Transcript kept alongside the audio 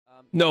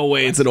No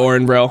way it's an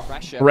Orin, bro.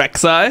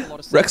 Rek'Sai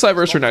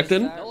versus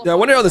Renekton. Yeah, I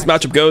wonder how this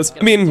matchup goes.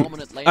 I mean,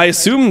 I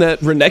assume that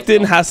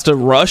Renekton has to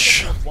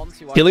rush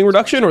healing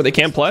reduction or they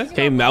can't play.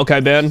 Okay,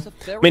 Maokai ban.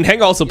 I mean,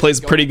 Heng also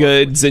plays pretty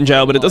good Xin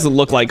Zhao, but it doesn't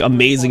look like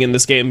amazing in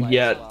this game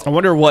yet. I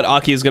wonder what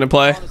Aki is going to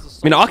play. I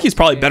mean, Aki's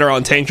probably better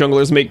on tank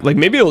junglers. Like,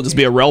 maybe it'll just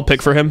be a rel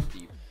pick for him.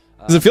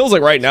 Because it feels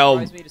like right now,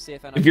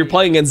 if you're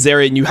playing against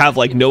Zeri and you have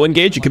like no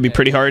engage, it could be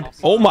pretty hard.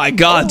 Oh my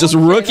god, just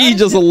Rookie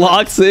just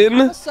locks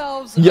in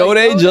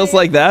Yone just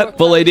like that.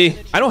 Full AD.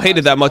 I don't hate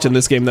it that much in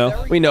this game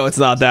though. We know it's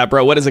not that,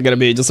 bro. What is it going to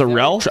be? Just a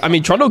rel? I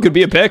mean, Trundle could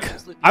be a pick.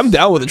 I'm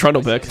down with a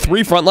Trundle pick.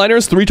 3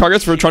 frontliners, 3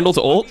 targets for Trundle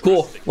to ult.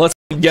 Cool. Let's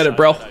get it,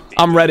 bro.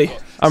 I'm ready.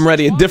 I'm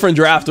ready. A different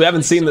draft. We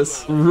haven't seen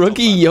this.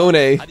 Rookie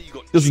Yone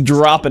just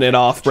dropping it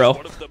off, bro.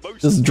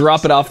 Just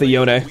drop it off the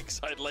Yone.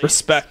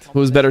 Respect.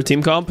 Who's better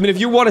team comp? I mean, if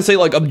you want to say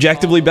like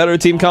objectively better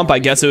team comp, I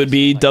guess it would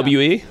be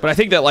WE. But I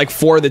think that like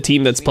for the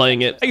team that's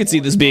playing it, I could see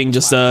this being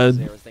just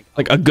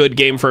like a good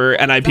game for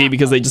NIP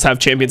because they just have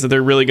champions that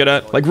they're really good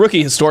at. Like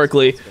Rookie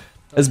historically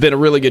has been a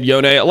really good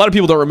Yone. A lot of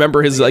people don't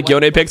remember his like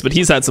Yone picks, but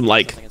he's had some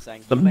like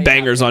some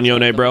bangers on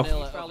Yone, bro.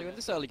 In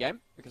this early game,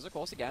 because of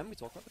course again we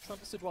talk about the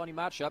Trump-Sejuani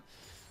matchup.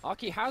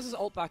 Aki has his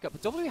ult back up,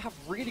 but W have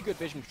really good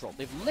vision control.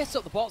 They've lit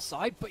up the bot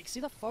side, but you see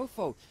the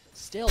Fofo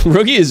still.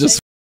 Rookie is just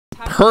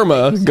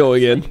perma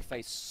going in.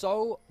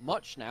 So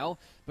much now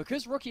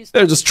because Rookie is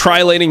they're just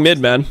tri-laning mid,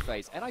 man.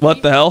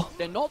 What the hell?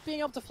 They're not being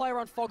able to fly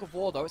around Fog of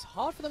War though. It's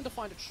hard for them to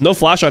find a no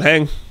flash on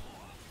Hang.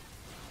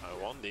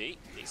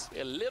 He's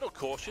a little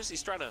cautious.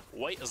 He's trying to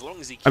wait as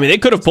long as he can. I mean, they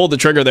could have pulled the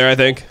trigger there, I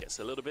think.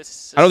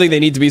 I don't think they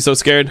need to be so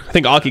scared. I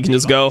think Aki can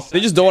just go. They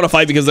just don't want to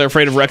fight because they're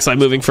afraid of Rek'Sai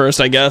moving first,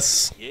 I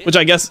guess. Which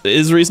I guess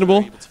is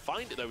reasonable.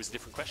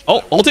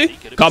 Oh,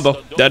 ulti.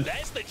 Combo. Dead.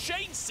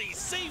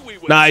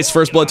 Nice.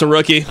 First blood to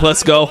Rookie.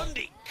 Let's go.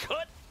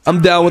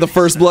 I'm down with a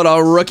first blood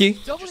on Rookie.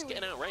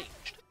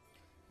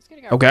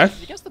 Okay.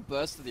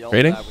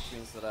 Rating.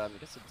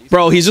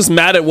 Bro, he's just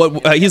mad at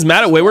what he's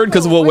mad at Wayward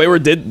because of what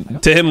Wayward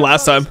did to him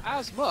last time.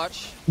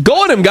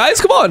 Go on him,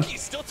 guys. Come on.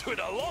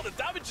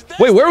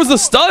 Wait, where was the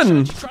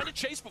stun?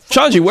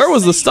 Shanji, where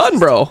was the stun,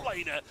 bro?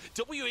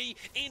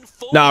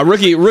 Nah,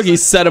 Rookie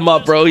set him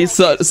up, bro. He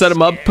set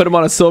him up, put him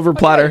on a silver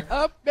platter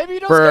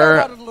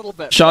for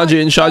Shanji,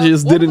 and Shanji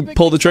just didn't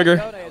pull the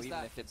trigger.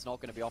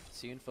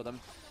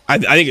 I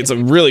think it's a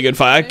really good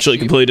fight. I actually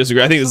completely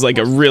disagree. I think this is like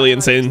a really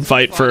insane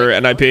fight for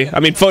NIP. I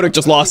mean, Photic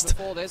just lost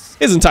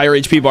his entire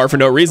HP bar for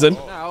no reason.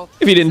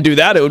 If he didn't do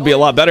that, it would be a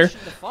lot better.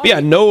 But yeah,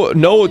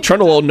 no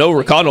Trundle, no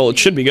Recon. It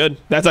should be good.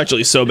 That's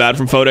actually so bad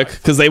from Photic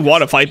because they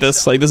want to fight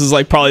this. Like, this is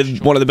like probably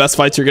one of the best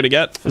fights you're going to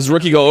get. Does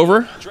Rookie go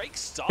over?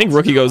 I think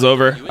Rookie goes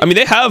over. I mean,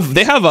 they have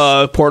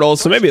a portal,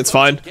 so maybe it's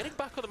fine.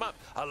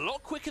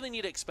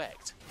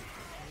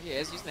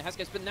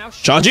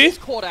 Shanji?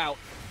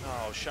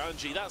 Oh,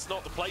 Shanji, that's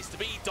not the place to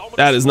be.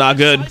 That is not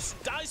good.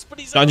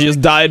 Shanji just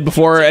died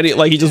before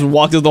he just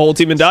walked into the whole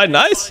team and died.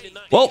 Nice.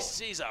 Well,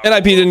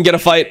 NIP didn't get a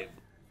fight.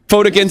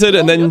 Photic inted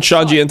and then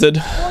Shanji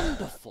inted.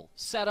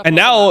 And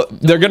now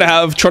they're going to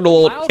have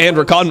Trundle ult and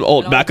Rakan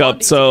ult back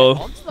up.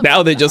 So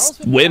now they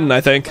just win, I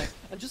think.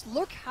 And just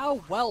look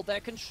how well they're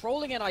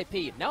controlling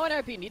NIP. Now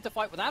NIP need to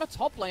fight without a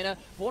top laner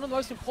for one of the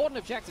most important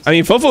objectives. I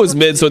mean, Fofo is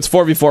mid, so it's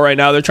 4v4 right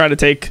now. They're trying to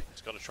take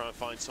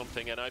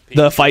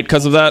the fight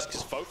because of that.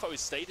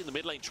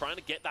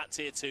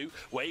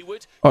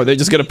 Oh, they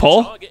just get a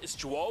pull?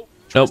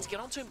 Nope.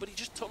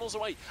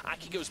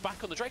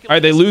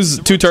 Alright, they lose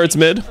 2 turrets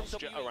mid.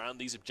 Around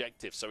these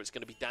objectives, so it's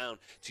going to be down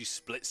to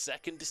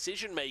split-second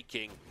decision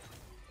making.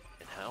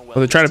 Oh,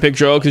 they're trying to pick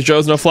Joe because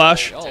Joe's no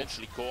flash.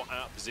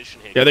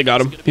 Yeah, they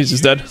got him. He's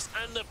just dead.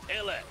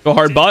 Go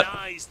hard bot.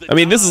 I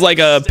mean, this is like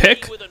a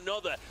pick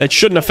that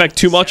shouldn't affect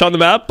too much on the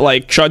map.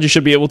 Like, Shanji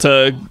should be able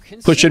to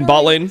push in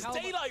bot lane.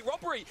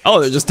 Oh,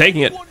 they're just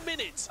taking it.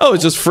 Oh,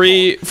 it's just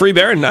free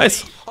Baron.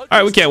 Nice. All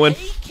right, we can't win.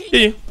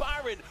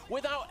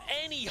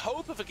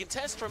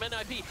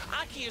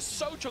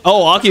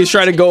 Oh, Aki is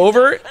trying to go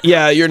over.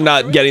 Yeah, you're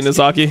not getting this,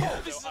 Aki.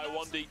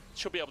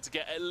 Should be able to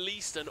get at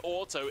least an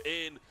auto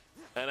in.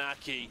 And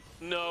Aki,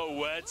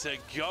 nowhere to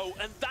go.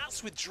 And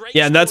that's with Drake.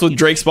 Yeah, and that's with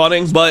Drake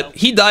spawning. But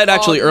he died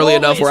actually early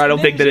enough where I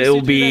don't think that it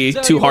will be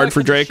too hard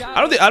for Drake.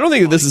 I don't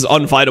think that this is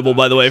unfightable,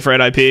 by the way, for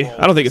NIP.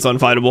 I don't think it's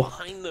unfightable.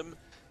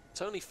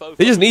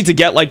 They just need to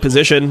get like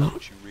position.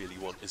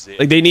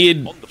 Like they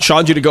need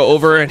Shanji to go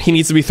over, and he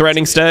needs to be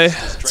threatening stay.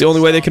 It's the only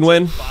way they can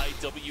win.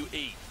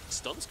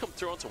 Stuns come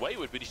through onto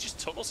Wayward, but he just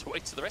tunnels away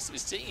to the rest of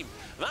his team.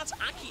 And that's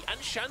Aki and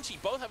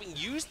Shanji both having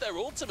used their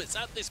ultimates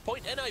at this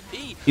point.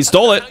 NIP. He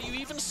stole it. You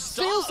even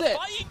steals it.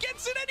 He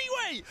gets it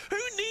anyway. Who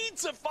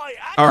needs a fight?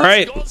 All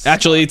right.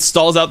 Actually, it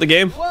stalls out the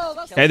game.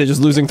 Hey, they're just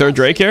losing third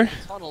Drake here.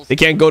 They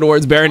can't go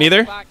towards Baron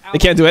either. They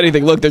can't do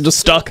anything. Look, they're just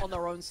stuck.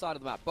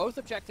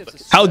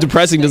 How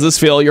depressing does this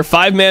feel? You're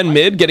 5-man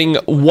mid getting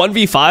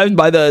 1v5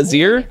 by the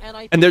Azir,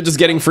 and they're just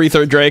getting free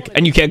third Drake,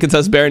 and you can't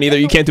contest Baron either.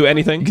 You can't do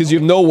anything because you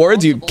have no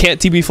wards. You can't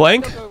TP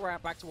flank.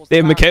 They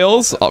have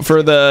Mikhail's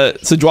for the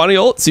Sejuani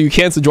ult, so you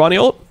can't Sejuani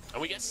ult.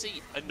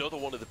 another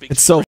one of the big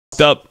It's so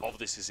fucked up. All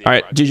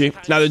right,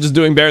 GG. Now they're just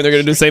doing Baron. They're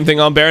going to do the same thing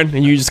on Baron,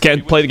 and you just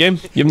can't play the game.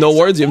 You have no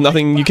wards. You have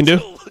nothing you can do.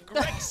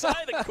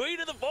 Rek'Sai, the Queen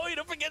of the Void,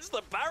 up against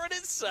the Baron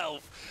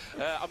itself.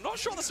 I'm not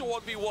sure this is a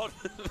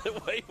 1v1 the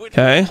way would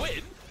win.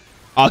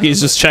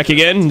 Aki's just checking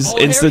in. He's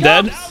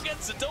insta-dead. Now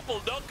gets a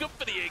double knock up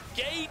for the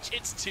engage.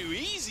 It's too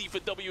easy for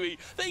WE.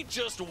 They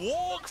just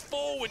walk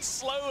forward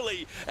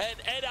slowly, and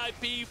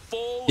NIP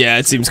falls. Yeah,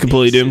 it seems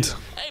completely doomed.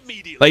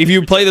 Like, if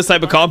you play this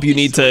type of comp, you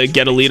need to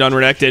get a lead on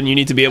Renekton. You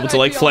need to be able to,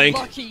 like, flank.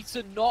 If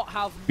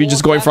you're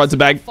just going front to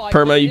back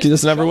perma, you can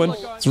just never win.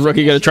 Is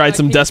Rookie gonna try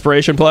some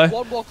desperation play?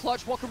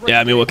 Yeah,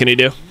 I mean, what can he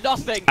do?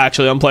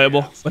 Actually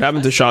unplayable. What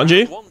happened to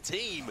Shanji?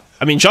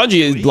 I mean,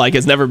 Shanji, like,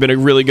 has never been a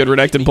really good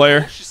Renekton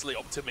player.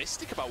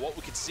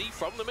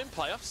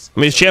 I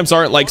mean, his champs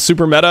aren't, like,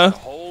 super meta.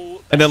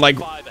 And then, like,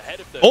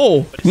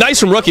 oh,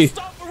 nice from Rookie.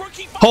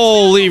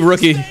 Holy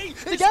Rookie.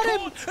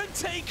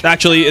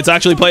 Actually, it's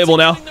actually playable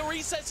now.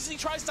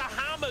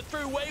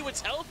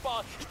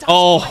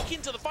 Oh,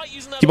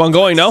 keep on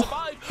going, no?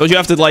 Don't you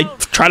have to, like,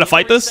 try to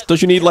fight this?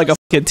 Don't you need, like, a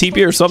fucking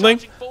TP or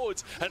something?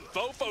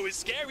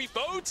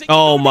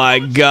 Oh my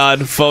god,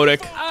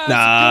 Photic.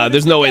 Nah,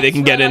 there's no way they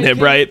can get in him,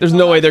 right? There's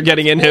no way they're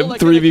getting in him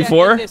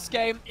 3v4.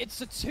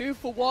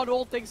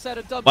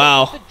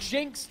 Wow.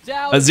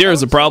 Azir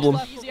is a problem.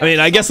 I mean,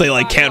 I guess they,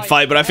 like, can't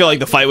fight, but I feel like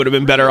the fight would have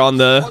been better on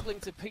the...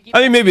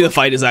 I mean, maybe the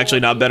fight is actually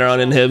not better on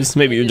inhibs.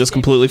 Maybe you're just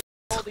completely...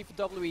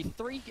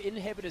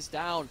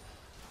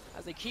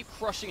 As they keep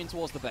crushing in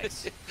towards the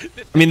base.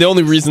 I mean, the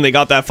only reason they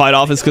got that fight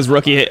off is because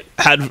Rookie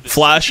had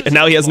flash, and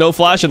now he has no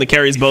flash, and the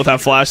carries both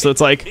have flash, so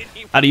it's like,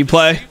 how do you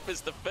play?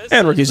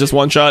 And Rookie's just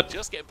one shot.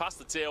 Just getting past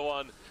the tier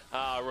 1.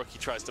 Rookie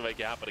tries to make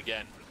it happen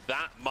again.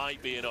 That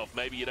might be enough.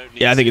 Maybe you don't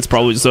need. Yeah, I think it's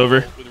probably just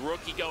over. With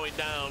Rookie going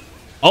down.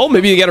 Oh,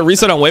 maybe you get a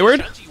reset on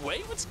Wayward?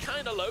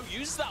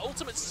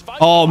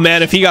 Oh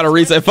man, if he got a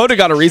reset, if Foden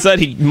got a reset,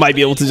 he might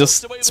be able to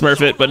just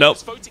smurf it, but nope.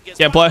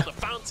 Can't play.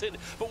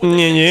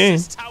 Yeah.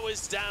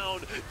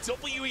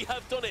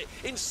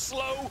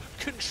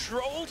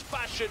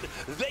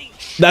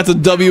 That's a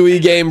WE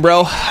game,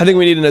 bro. I think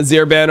we need an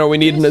Azir ban, or we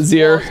need an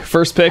Azir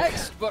first pick.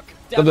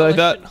 Something like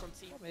that.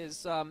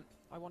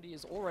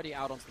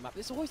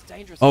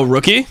 Oh,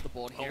 Rookie?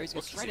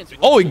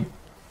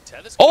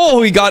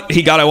 Oh, he got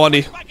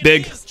IWD.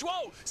 Big.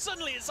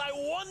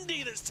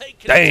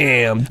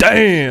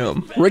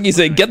 Damn. Rookie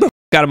said, get the f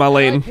out of my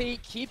lane.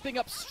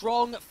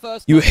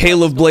 You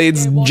Hail of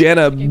Blades,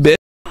 Janna, bitch.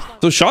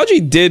 So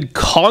Shanji did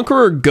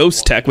Conqueror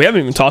Ghost Tech. We haven't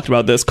even talked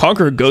about this.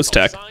 Conqueror Ghost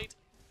Tech.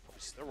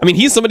 I mean,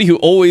 he's somebody who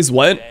always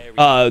went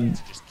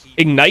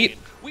Ignite.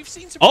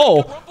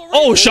 Oh,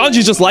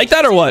 Shanji's just like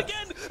that or what?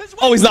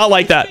 Oh, he's not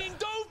like that.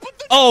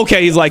 Oh,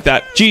 okay, he's like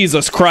that.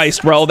 Jesus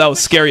Christ, bro, that was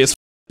scary as f.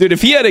 Dude,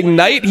 if he had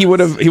Ignite, he would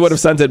have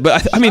sent it.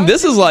 But I mean,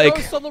 this is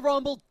like,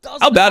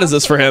 how bad is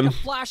this for him?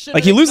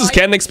 Like, he loses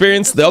cannon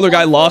experience. The other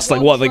guy lost,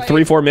 like, what, like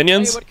 3-4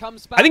 minions?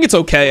 I think it's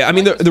okay. I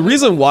mean, the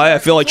reason why I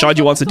feel like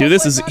Shanji wants to do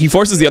this is he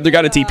forces the other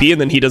guy to TP, and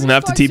then he doesn't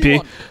have to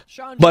TP.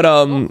 But,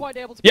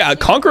 yeah,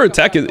 Conqueror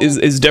Tech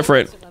is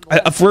different.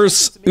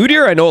 Versus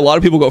Udyr, I know a lot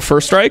of people go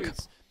first strike.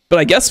 But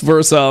I guess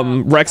versus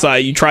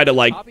Rek'Sai, you try to,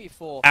 like,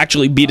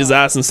 actually beat his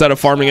ass instead of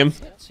farming him.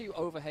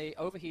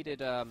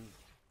 Overheated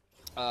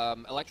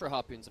electro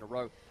harpoons in a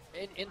row.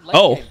 In late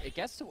game, it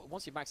gets to,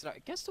 once you max it out,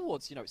 it gets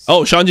towards, you know.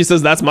 Oh, Shanji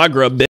says that's my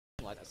grub, bitch.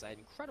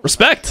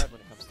 Respect.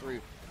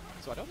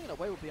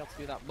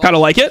 Kind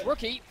of like it.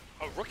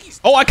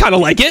 Oh, I kind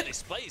of like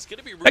it.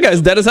 That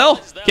guy's dead as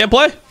hell. Can't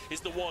play.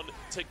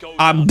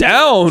 I'm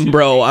down,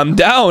 bro. I'm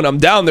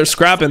down. They're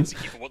scrapping.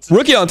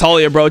 Rookie on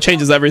Talia, bro,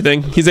 changes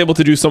everything. He's able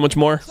to do so much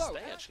more.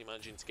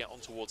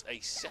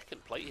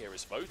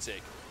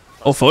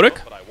 Oh, Photic?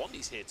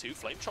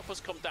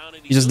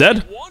 He's just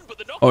dead?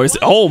 Oh,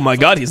 oh my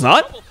god, he's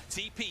not?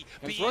 TP?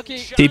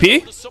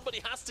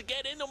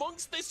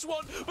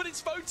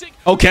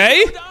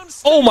 Okay.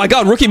 Oh my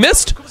god, Rookie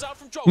missed?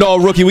 No,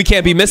 Rookie, we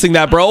can't be missing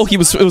that, bro. It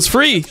was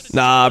free.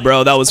 Nah,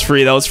 bro, that was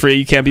free.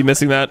 You can't be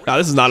missing that. Nah,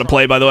 this is not a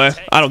play, by the way.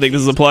 I don't think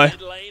this is a play.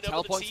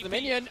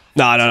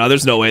 No.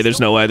 There's no way.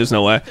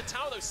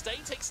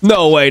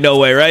 No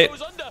way, right?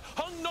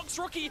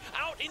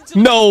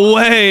 No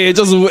way.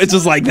 It's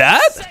just like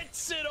that?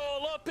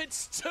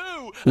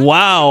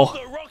 Wow.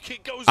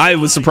 I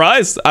was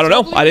surprised. I don't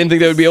know. I didn't think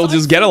they would be able to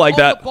just get it like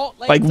that.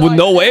 Like, with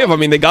no wave. I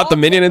mean, they got the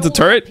minion into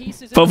turret.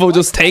 Fofo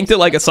just tanked it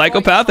like a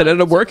psychopath. It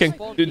ended up working.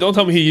 Dude, don't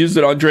tell me he used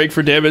it on Drake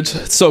for damage.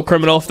 It's so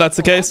criminal if that's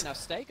the case.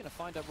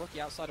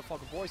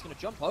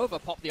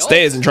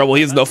 Stay is in trouble.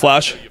 He has no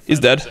flash. He's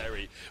dead.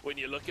 When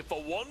you're looking for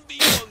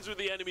 1v1s with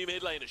the enemy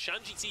mid laner,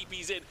 Shanji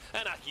TP's in,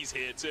 and Aki's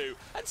here too.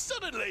 And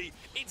suddenly,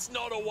 it's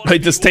not a 1v1. He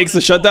just takes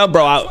the shutdown?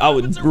 Bro, I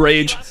would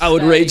rage. I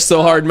would rage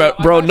so hard,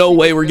 bro. No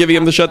way we're giving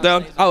him the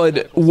shutdown. I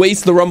would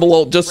waste the Rumble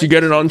ult just to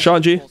get it on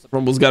Shanji.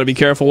 Rumble's got to be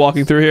careful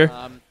walking through here.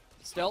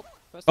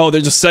 Oh, they're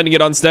just sending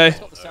it on Stay.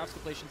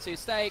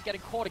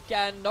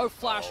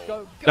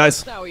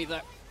 Nice.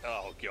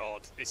 Oh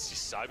god, it's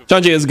just cyber.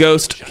 Shanji is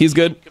Ghost. He's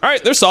good. All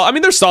right, they're solid. I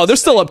mean, they're solid. They're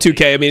still up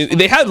 2K. I mean,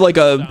 they had like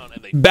a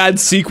bad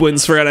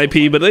sequence for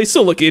NIP, but they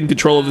still look in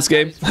control of this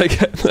game.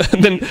 Like,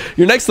 and then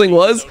your next thing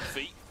was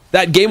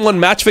that game 1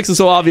 match fix is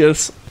so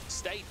obvious.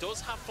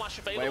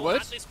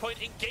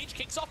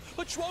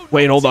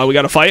 Wait, hold on. We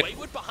got to fight.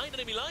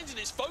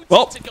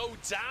 Well,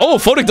 oh,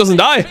 Photic doesn't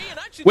die.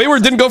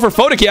 Wayward didn't go for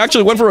Photic. He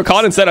actually went for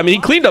Recon instead. I mean,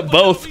 he cleaned up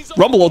both.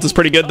 Rumble ult is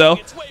pretty good, though.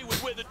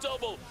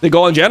 They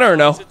go on Janna or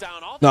no?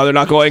 No, they're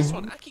not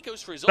going.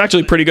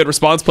 Actually, pretty good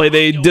response play.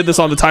 They did this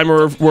on the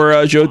timer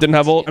where Joe didn't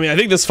have ult. I mean, I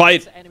think this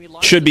fight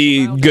should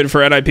be good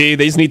for NIP.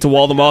 They just need to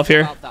wall them off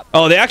here.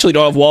 Oh, they actually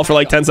don't have wall for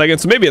like 10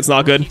 seconds, so maybe it's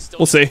not good.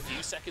 We'll see.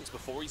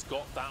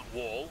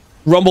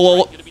 Rumble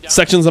ult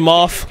sections them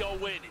off.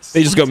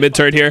 They just go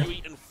mid-turret here.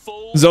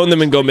 Zone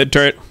them and go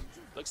mid-turret.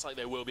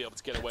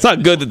 It's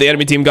not good that the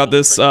enemy team got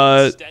this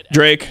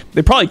Drake.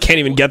 They probably can't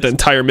even get the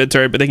entire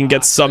mid-turret, but they can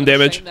get some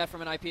damage.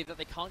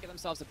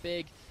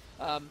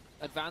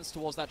 Advance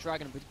towards that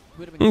dragon.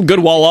 Good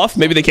wall off.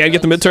 Maybe they can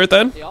get the mid-turret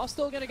then. They are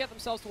still going to get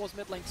themselves towards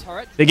mid lane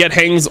turret. They get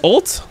Hang's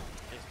ult.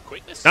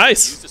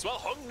 Nice.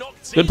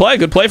 Good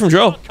play from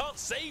Joe.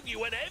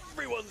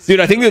 Dude,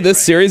 I think that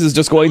this series is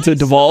just going to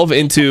devolve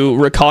into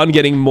Rakan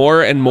getting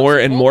more and more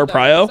and more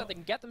prio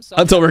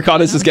until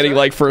Rakan is just getting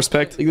like first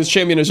picked. Like, this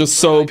champion is just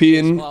so OP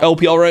in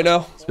LPL right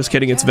now. Just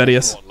kidding, it's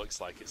Vedius.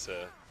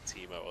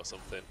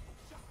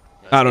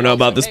 I don't know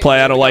about this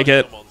play. I don't like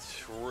it.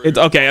 It's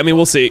okay. I mean,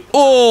 we'll see.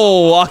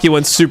 Oh, Aki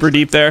went super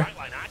deep there.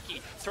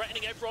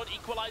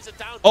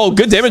 Oh,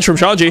 good damage from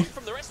Shanji.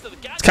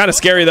 It's kind of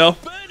scary though.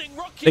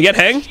 They get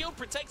Hang.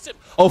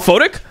 Oh,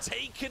 Photic.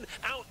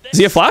 Does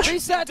he have flash?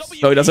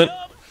 No, he doesn't.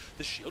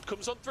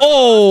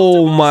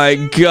 Oh my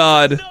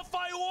god.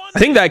 I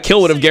think that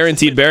kill would have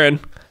guaranteed Baron.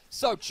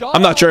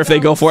 I'm not sure if they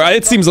go for it.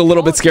 It seems a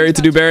little bit scary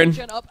to do Baron.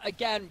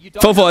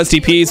 Fofo has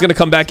TP. He's going to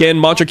come back in.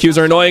 Mantra Qs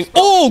are annoying.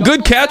 Oh,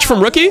 good catch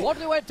from Rookie.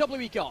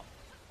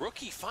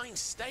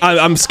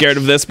 I'm scared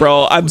of this,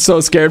 bro. I'm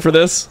so scared for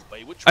this.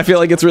 I feel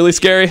like it's really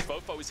scary.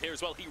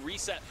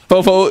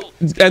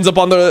 Fofo ends up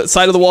on the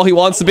side of the wall he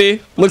wants to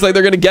be. Looks like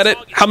they're going to get it.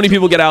 How many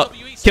people get out?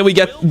 Can we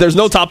get... There's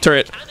no top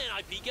turret.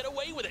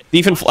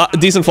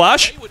 Decent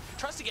flash.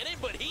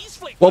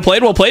 Well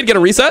played, well played. Get a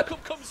reset.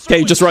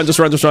 Okay, just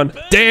run.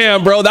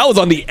 Damn, bro. That was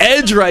on the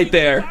edge right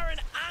there.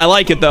 I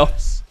like it, though.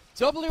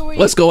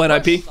 Let's go,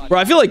 NIP. Bro,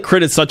 I feel like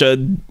crit is such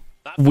a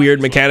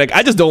weird mechanic.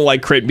 I just don't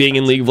like crit being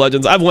in League of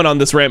Legends. I've went on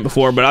this rant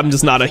before, but I'm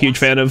just not a huge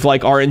fan of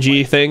like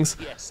RNG things.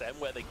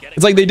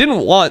 It's like they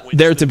didn't want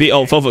there to be...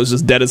 Oh, Fofo's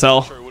just dead as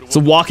hell. So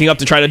walking up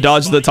to try to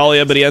dodge the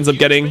Talia, but he ends up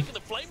getting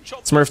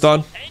smurfed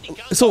on.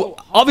 So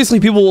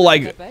obviously people will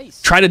like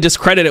try to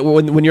discredit it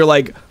when you're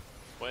like,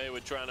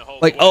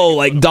 oh,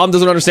 like Dom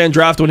doesn't understand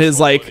draft, when his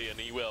like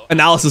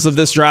analysis of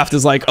this draft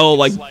is like, oh,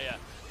 like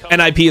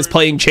NIP is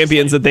playing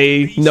champions that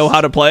they know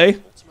how to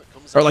play,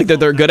 or like that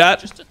they're good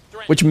at,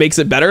 which makes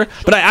it better.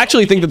 But I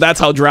actually think that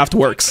that's how draft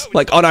works,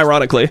 like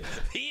unironically.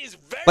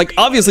 Like,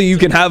 obviously, you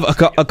can have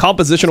a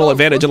compositional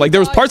advantage. And, like, there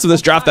was parts of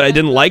this draft that I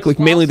didn't like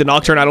mainly the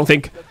Nocturne, I don't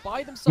think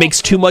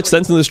makes too much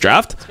sense in this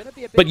draft.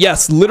 But,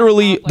 yes,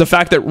 literally, the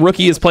fact that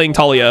Rookie is playing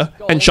Talia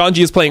and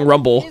Shanji is playing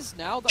Rumble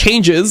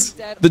changes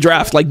the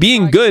draft. Like,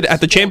 being good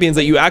at the champions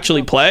that you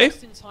actually play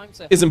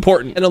is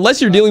important. And unless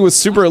you're dealing with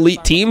super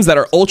elite teams that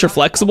are ultra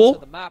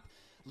flexible,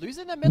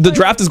 the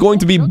draft is going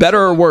to be better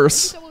or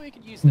worse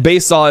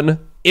based on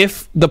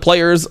if the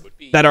players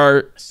that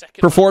are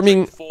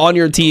performing on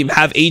your team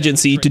have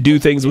agency to do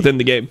things within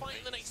the game.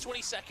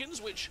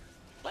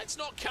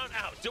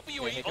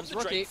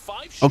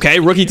 Okay,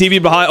 Rookie TV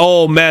behind.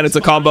 Oh man, it's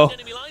a combo.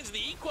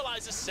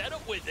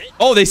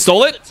 Oh, they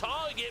stole it?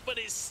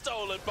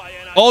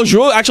 Oh,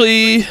 Zhuo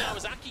actually...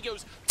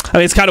 I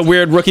mean, it's kind of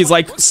weird. Rookie's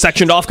like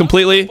sectioned off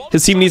completely.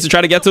 His team needs to try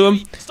to get to him.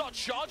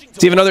 Does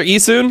he have another E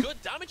soon?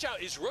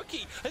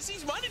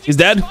 He's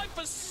dead.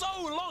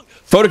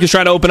 Photic is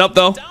trying to open up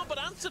though.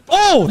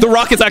 Oh, the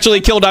Rockets actually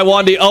killed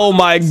IWD. Oh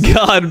my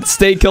god,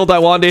 stay killed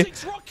IWD.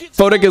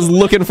 Photic is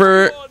looking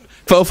for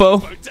Fofo.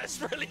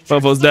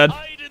 Fofo's dead.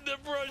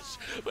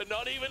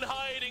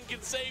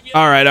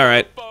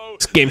 Alright.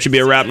 This game should be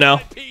a wrap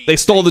now. They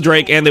stole the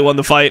Drake and they won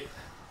the fight.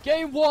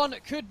 Game 1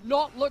 could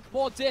not look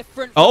more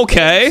different.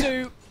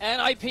 Okay.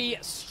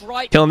 NIP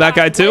strike. Killing that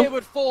guy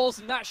too.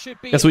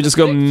 Guess we just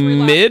go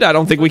mid. I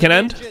don't think we can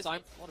end.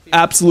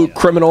 Absolute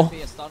criminal.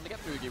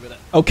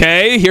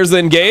 Okay, here's the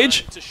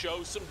engage.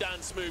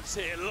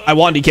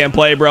 IWD can't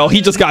play, bro.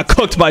 He just got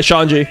cooked by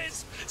Shanji.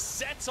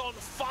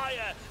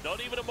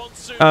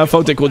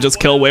 Photic will just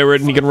kill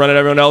Wayward and he can run at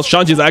everyone else.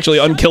 Shanji's actually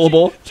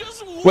unkillable.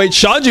 Wait,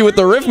 Shanji with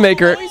the Rift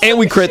Maker, and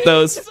we crit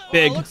those.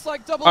 Big.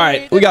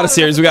 Alright, we got a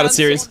series.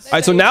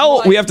 Alright, so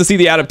now we have to see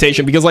the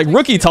adaptation, because like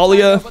Rookie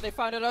Talia,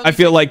 I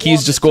feel like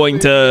he's just going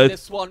to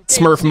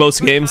smurf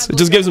most games. It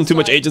just gives him too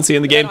much agency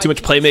in the game, too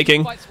much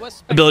playmaking,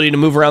 ability to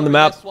move around the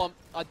map. So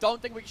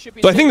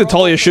I think the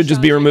Talia should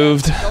just be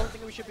removed.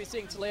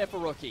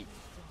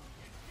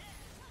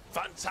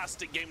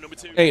 Fantastic game number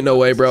 2. Ain't no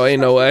way, bro.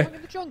 Ain't no way.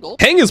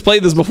 Heng has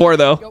played this before,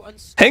 though.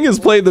 Heng has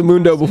played the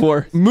Mundo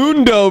before.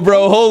 Mundo,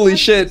 bro. Holy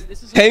shit.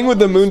 Heng with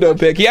the Mundo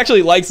pick. He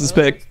actually likes this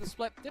pick.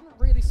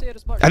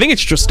 I think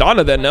it's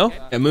Tristana then, no?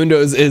 And Mundo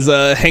is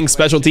Heng's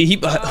specialty. He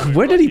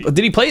where did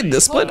he play it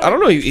this split? I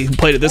don't know if he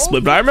played it this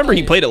split, but I remember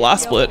he played it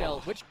last split. I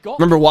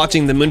remember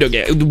watching the Mundo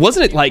game.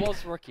 Wasn't it like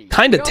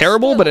kind of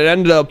terrible, but it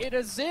ended up... Did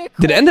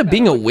it end up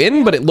being a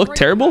win, but it looked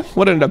terrible?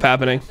 What ended up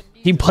happening?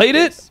 He played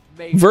it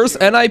versus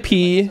NIP.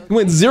 He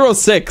went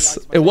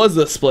 0-6. It was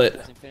the split.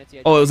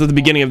 Oh, it was at the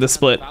beginning of the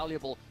split.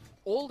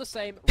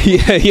 He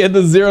had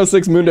the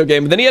 0-6 Mundo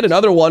game, but then he had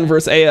another one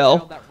versus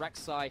AL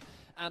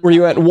where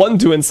he went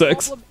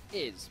 1-2-6.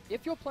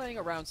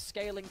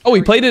 Oh,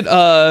 he played it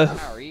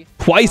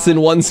twice in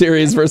one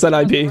series versus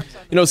NIP. You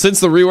know, since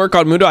the rework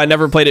on Mundo, I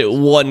never played it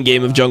one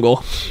game of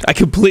jungle. I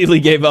completely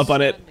gave up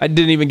on it. I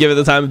didn't even give it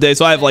the time of day,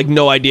 so I have like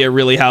no idea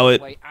really how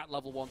it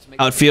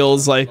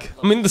feels like.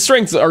 I mean, the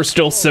strengths are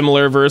still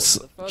similar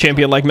versus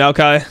champion like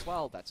Maokai,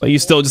 but you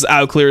still just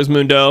out clears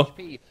Mundo.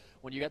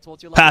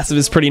 Passive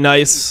is pretty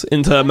nice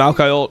into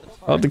Maokai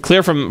ult. The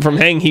clear from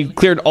Heng, he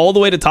cleared all the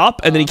way to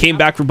top, and then he came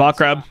back for bot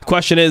grab. The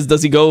question is,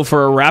 does he go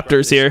for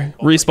Raptors here?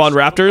 Respawn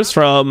Raptors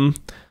from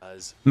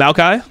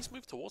Maokai?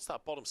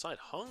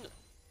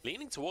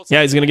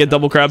 Yeah, he's going to get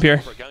double crab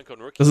here.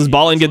 This is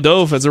ball and get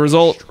dove as a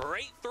result.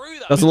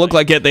 Doesn't look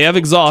like it. They have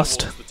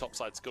exhaust.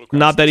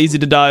 Not that easy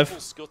to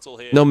dive.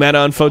 No mana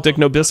on Photic,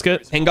 no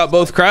biscuit. Heng got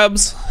both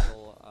crabs.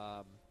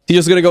 He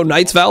just gonna go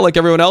Knight's Vow like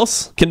everyone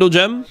else? Kindle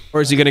Gem?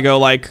 Or is he gonna go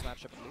like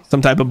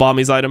some type of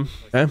bombies item?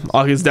 Okay,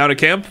 Aki's down at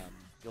camp.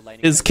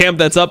 His camp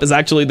that's up is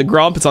actually the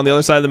Gromp. It's on the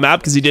other side of the map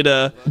because he did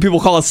a... People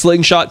call it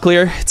slingshot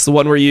clear. It's the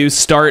one where you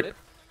start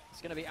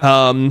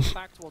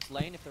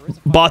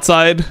bot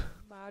side,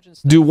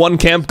 do one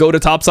camp, go to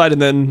top side,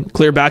 and then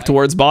clear back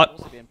towards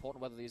bot.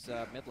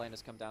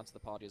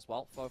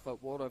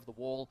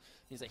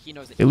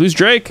 They lose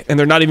Drake, and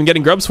they're not even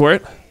getting grubs for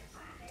it.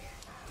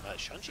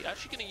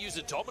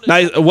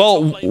 Nice,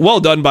 well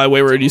done by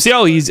Wayward. You see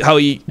how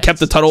he kept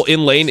the tunnel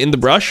in lane in the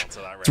brush?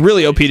 It's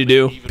really OP to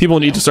do. People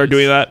need to start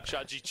doing that.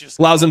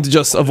 Allows them to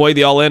just avoid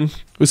the all-in.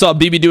 We saw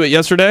BB do it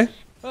yesterday.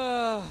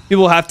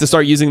 People have to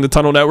start using the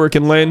tunnel network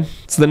in lane.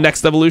 It's the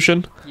next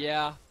evolution.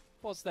 Yeah,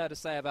 what's there to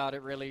say about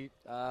it, really?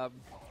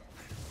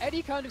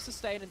 Any kind of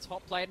sustain in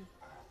top lane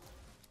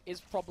is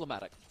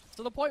problematic.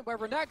 To the point where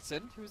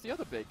Renekton, who's the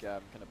other big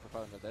kind of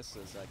proponent of this,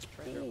 is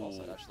trader of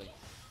offside, actually.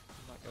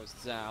 That goes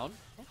down.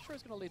 Not sure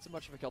it's going to lead to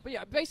much of a kill. But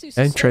yeah,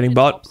 basically, trading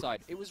bot.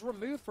 Topside, it was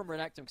removed from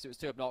Renekton because it was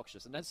too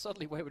obnoxious. And then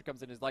suddenly Wayward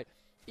comes in and is like,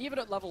 even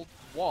at level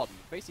 1,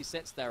 basically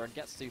sits there and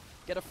gets to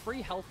get a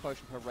free health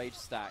potion per rage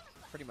stack,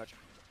 pretty much.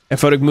 And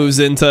Photic moves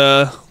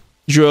into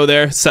Zhuo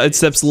there. Side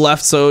steps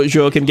left so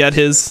Zhuo can get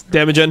his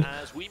damage in.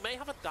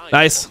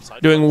 Nice.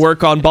 Doing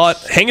work on bot.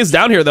 Heng is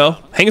down here, though.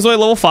 Heng is only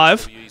level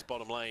 5.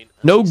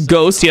 No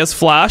ghost. He has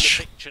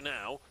flash.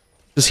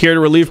 Just here to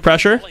relieve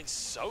pressure.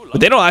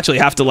 But they don't actually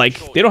have to,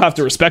 like, they don't have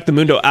to respect the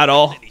Mundo at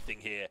all.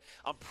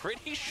 I'm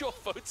pretty sure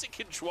Photic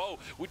Control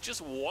would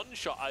just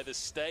one-shot either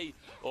Stay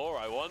or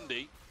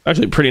IWD.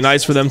 Actually pretty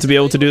nice for them to be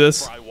able to do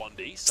this.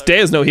 Stay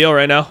has no heal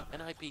right now.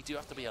 NIP do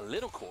have to be a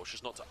little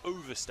cautious not to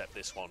overstep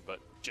this one, but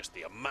just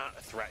the amount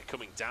of threat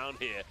coming down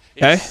here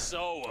is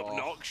so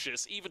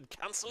obnoxious. Even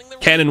cancelling the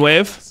cannon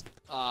wave.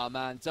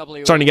 Man,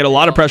 starting to get a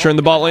lot of pressure in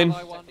the bot lane.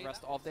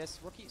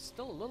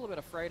 Still a little bit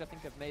afraid, I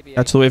think, of maybe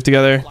catch the wave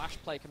together. Flash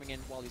play coming in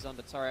while he's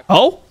under turret.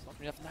 Oh?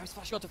 Now he's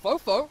flashing onto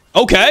Fofo.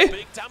 Okay.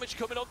 Big damage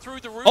coming on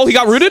through the root. Oh, he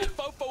got rooted?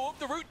 Fofo up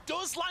the root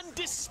does land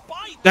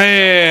despite.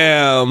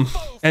 Damn.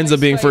 Ends up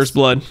being first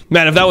blood.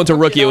 Man, if that went to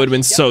rookie, it would have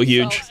been so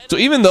huge. So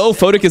even though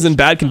Photic is in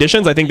bad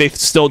conditions, I think they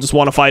still just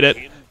want to fight it.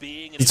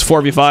 It's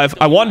 4v5.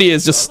 IWD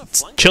is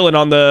just chilling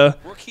on the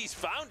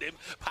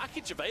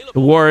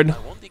ward.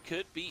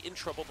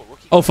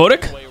 Oh,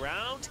 Photic?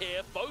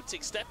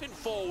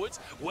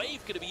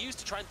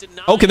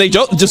 Oh, can they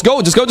just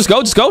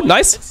go?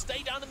 Nice.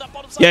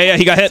 Yeah,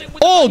 he got hit.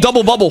 Oh,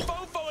 double bubble.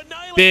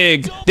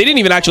 Big. They didn't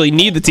even actually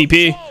need the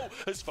TP.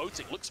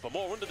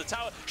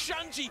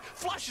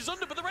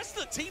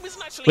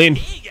 Lean.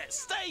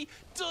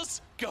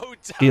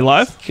 He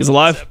alive? He's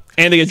alive.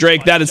 And they get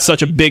Drake. That is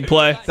such a big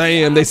play.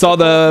 Damn, they saw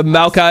the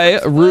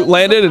Maokai root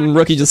landed and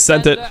Rookie just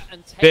sent it.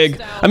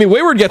 Big. I mean,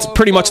 Wayward gets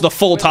pretty much the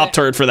full top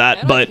turret for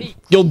that, but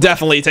you'll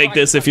definitely take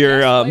this if you're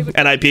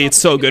NIP. It's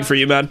so good for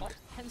you, man.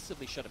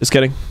 Just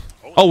kidding.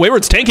 Oh,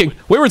 Wayward's tanking.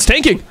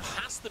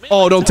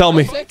 Oh, don't tell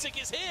me.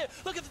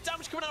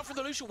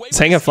 Is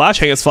Heng have flash?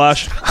 Heng has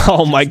flash.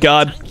 Oh my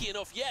god.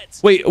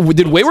 Wait,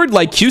 did Wayward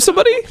like Q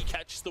somebody?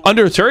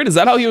 Under a turret? Is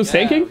that how he was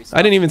tanking?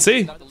 I didn't even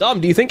see. Dom,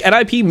 do you think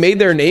NIP made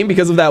their name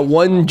because of that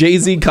one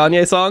Jay-Z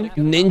Kanye song?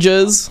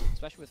 Ninjas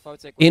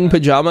in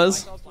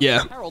pajamas?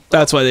 Yeah,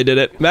 that's why they did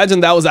it. Imagine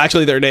that was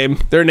actually their name.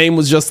 Their name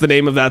was just the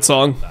name of that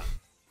song.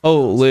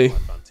 Holy.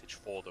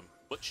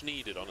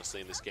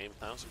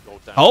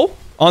 Oh,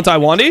 onto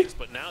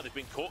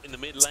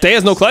IWD. Stay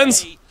has no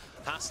cleanse.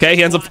 Okay,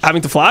 he ends up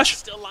having to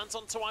flash.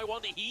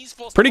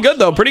 Pretty good,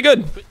 though. Pretty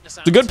good. It's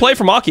a good play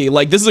from Aki.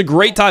 Like, this is a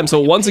great time. So,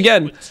 once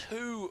again,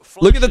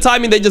 Look at the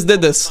timing they just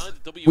did this.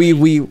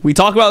 We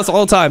talk about this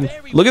all the time.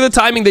 Look at the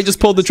timing they just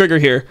pulled the trigger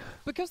here.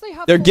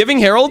 They're giving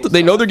Herald.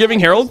 They know they're giving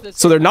Herald,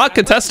 so they're not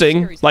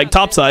contesting like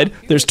topside.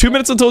 There's 2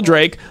 minutes until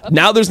Drake.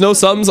 Now there's no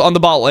sums on the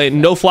bot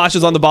lane, no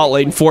flashes on the bot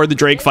lane for the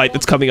Drake fight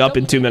that's coming up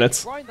in 2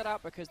 minutes.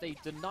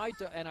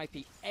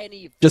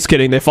 Just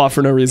kidding, they fought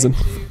for no reason.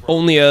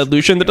 Only a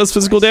Lucian that does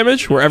physical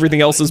damage, where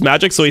everything else is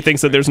magic, so he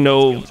thinks that there's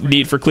no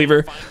need for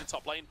cleaver.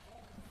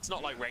 It's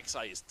not like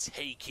Rek'Sai is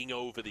taking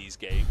over these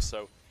games,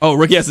 so... Oh,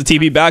 Rookie has the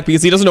TP back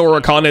because he doesn't know where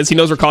Rakan is. He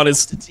knows Rakan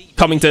is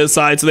coming to his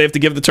side, so they have to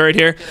give the turret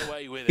here.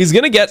 He's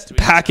going to get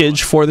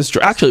package for this.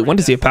 Actually, when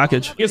does he have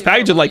package? He has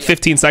package in like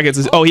 15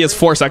 seconds. Oh, he has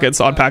 4 seconds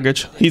on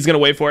package. He's going to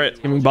wait for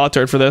it. Giving bot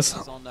turret for this.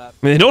 I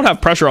mean, they don't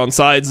have pressure on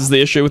sides is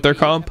the issue with their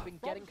comp.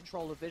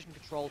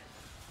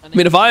 I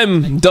mean, if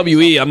I'm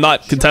WE, I'm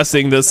not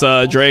contesting this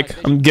Drake.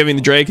 I'm giving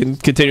the Drake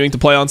and continuing to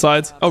play on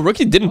sides. Oh,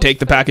 Rookie didn't take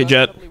the package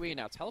yet.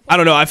 I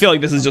don't know. I feel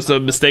like this is just a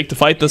mistake to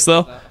fight this,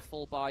 though.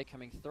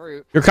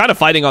 You're kind of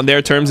fighting on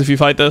their terms if you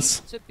fight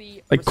this.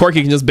 Like,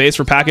 Corki can just base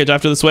for package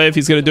after this wave.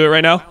 He's going to do it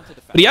right now.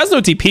 But he has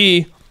no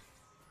TP.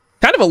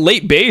 Kind of a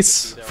late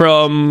base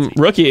from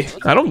Rookie.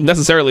 I don't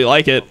necessarily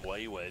like it.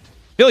 I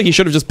feel like he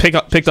should have just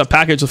picked up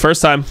package the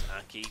first time.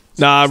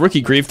 Nah,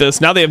 Rookie griefed this.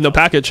 Now they have no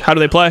package. How do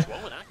they play?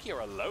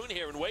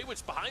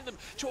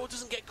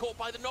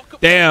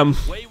 Damn.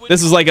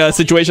 This is like a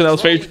situation that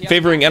was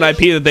favoring NIP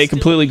that they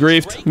completely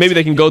griefed. Maybe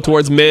they can go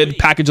towards mid,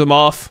 package them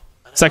off,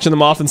 section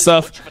them off and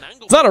stuff.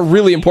 It's not a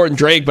really important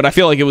Drake, but I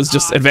feel like it was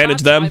just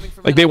advantage them.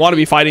 Like, they want to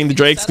be fighting the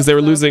Drakes because they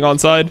were losing on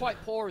side.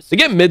 They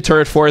get mid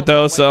turret for it,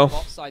 though, so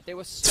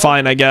it's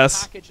fine, I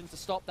guess.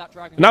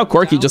 Now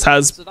Corki just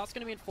has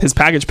his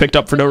package picked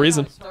up for no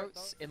reason.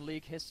 In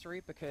league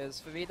history, because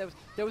for me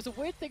there was a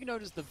weird thing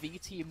known as the V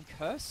team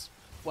curse,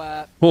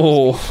 where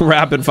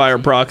rapid fire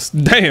procs.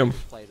 Damn.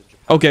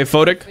 Okay,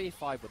 Photic.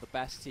 V5 were the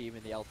best team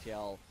in the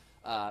LPL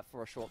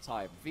for a short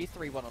time.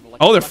 V3 went on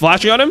oh, they're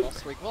flashing on him?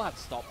 We'll have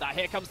to stop that.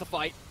 Here comes the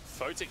fight.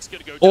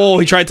 Oh,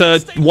 he tried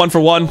to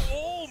 1-for-1.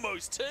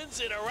 Almost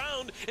turns it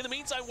around. In the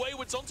meantime,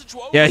 Wayward's onto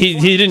yeah, he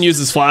didn't use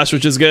his flash,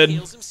 which is good.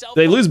 Did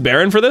they lose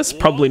Baron for this?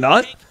 Probably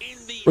not.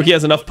 Rookie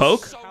has enough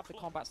poke.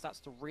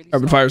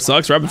 Rapid fire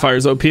sucks. Rapid fire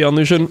is OP on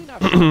Lucian.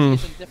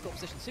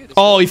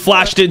 Oh, he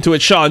flashed into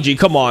it. Shanji,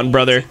 come on,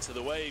 brother.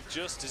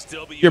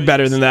 You're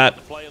better than that.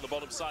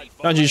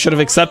 Shanji should have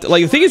accepted.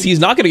 Like, the thing is, he's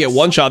not going to get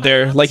one shot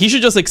there. Like, he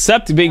should just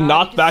accept being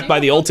knocked back by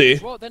the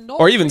ulti.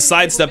 Or even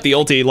sidestep the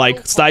ulti,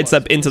 like,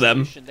 sidestep into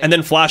them. And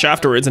then flash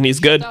afterwards, and he's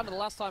good.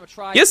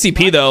 He has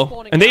CP,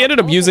 though. And they ended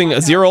up using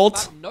a 0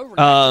 ult.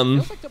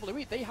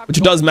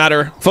 Which does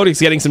matter. Photic's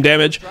getting some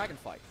damage.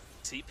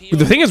 But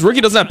the thing is,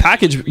 Rookie doesn't have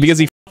package because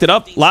he f***ed it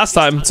up last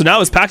time. So now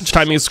his package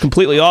timing is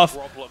completely off.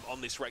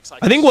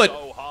 I think what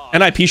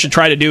NIP should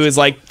try to do is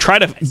like try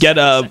to get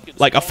a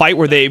fight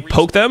where they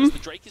poke them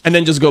and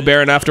then just go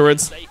Baron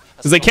afterwards,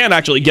 because they can't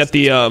actually get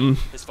the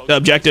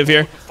objective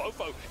here.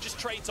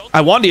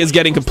 IWD is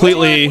getting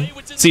completely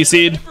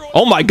CC'd.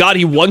 Oh my god,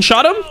 he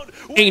one-shot him?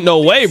 Ain't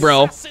no way,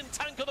 bro.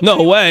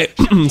 No way.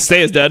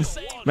 Stay is dead.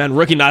 Man,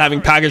 Rookie not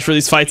having package for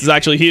these fights is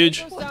actually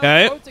huge.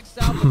 Okay.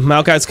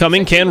 Maokai's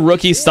coming. Can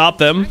Rookie stop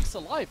them?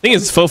 Thing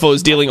is, Fofo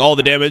is dealing all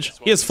the damage.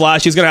 He has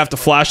flash. He's gonna have to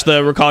flash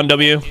the Rakan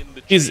W.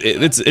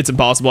 It's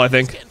impossible, I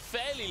think.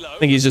 I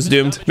think he's just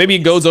doomed. Maybe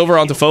he goes over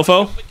onto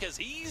Fofo.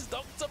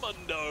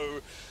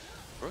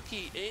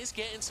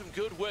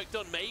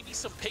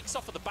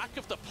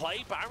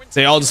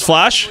 They all just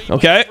flash.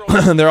 Okay.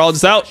 They're all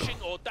just out.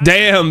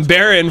 Damn,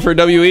 Baron for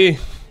WE.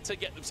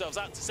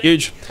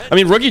 Huge. I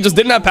mean, Rookie just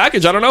didn't have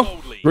package. I don't know.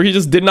 Rookie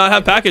just did not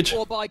have package.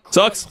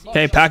 Sucks.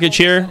 Okay, package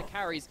here.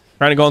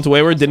 Trying to go into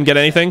Wayward. Didn't get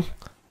anything.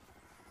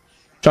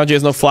 Shanji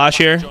has no flash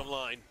here.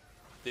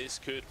 This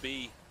could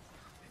be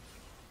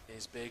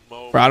his big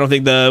moment. I don't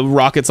think the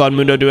rockets on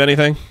Mundo do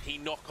anything. He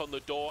knock on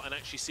the door and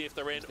actually see if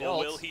they're in, or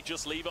will he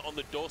just leave it on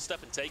the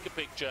doorstep and take a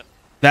picture?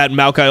 That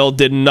Maokai ult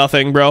did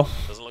nothing, bro.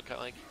 Doesn't look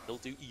like he'll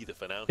do either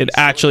for now. It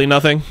actually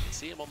nothing. You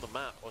see him on the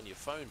map on your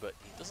phone, but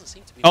he doesn't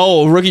seem to be.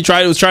 Oh, Rookie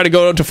was trying to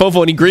go into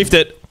Fofo and he griefed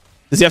it.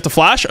 Does he have to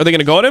flash? Are they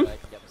gonna go at him?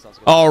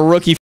 Oh,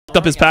 Rookie f***ed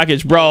up his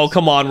package, bro.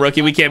 Come on,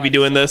 Rookie. We can't be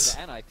doing this.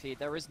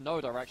 There is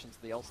no direction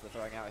to the ults they're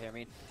throwing out here. I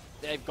mean,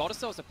 they've got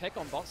themselves a pick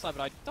on bot side,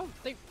 but I don't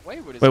think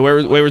Wayward is. Wait,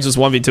 Wayward's just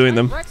 1v2ing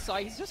them.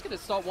 Rek'Sai, he's just gonna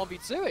start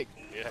 1v2ing.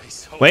 Yeah,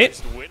 he's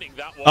wait.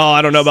 Oh,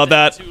 I don't know about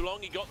that.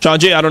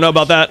 Shanji, I don't know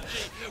about that.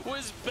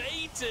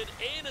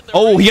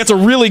 Oh, he gets a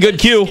really good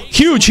Q.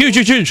 Huge.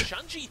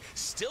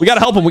 We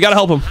gotta help him.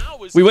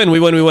 We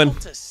win.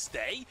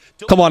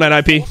 Come on,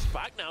 NIP.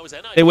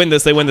 They win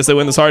this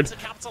hard.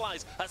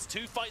 That's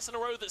 2 fights in a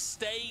row that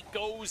Stay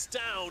goes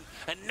down,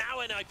 and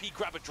now NIP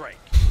grab a Drake.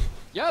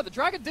 Yeah, the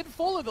Dragon didn't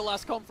fall in the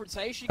last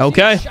confrontation.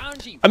 Okay.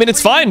 I mean,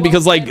 it's fine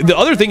because, like, the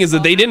other thing is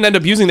that they didn't end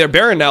up using their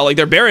Baron now. Like,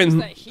 their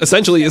Baron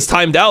essentially is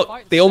timed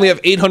out. They only have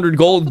 800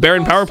 gold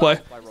Baron power play.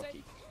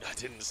 I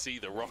didn't see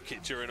the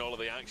rocket during all of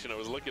the action. I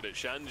was looking at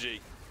Shanji.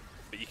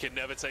 But you can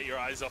never take your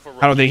eyes off a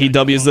rocket. I don't think he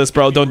W's this,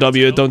 bro. Don't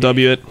W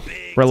it.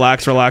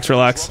 Relax.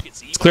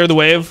 Let's clear the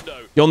wave.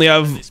 You only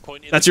have...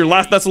 That's your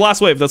last... That's the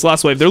last wave. That's the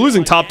last wave. They're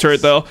losing top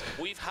turret, though.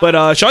 But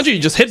Shanji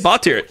just hit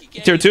bot tier 2.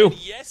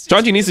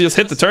 Shanji needs to just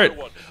hit the turret.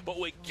 But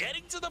we're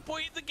getting to the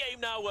point in the game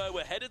now where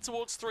we're headed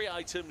towards 3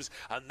 items,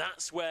 and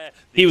that's where...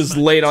 He was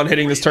late on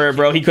hitting this turret,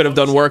 bro. He could have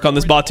done work on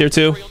this bot tier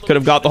 2. Could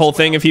have got the whole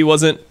thing if he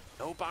wasn't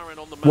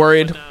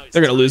worried.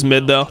 They're going to lose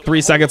mid, though.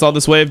 3 seconds on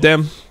this wave,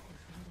 damn.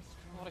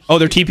 Oh,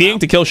 they're TPing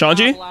to kill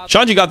Shanji?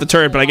 Shanji got the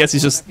turret, but I guess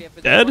he's just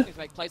dead?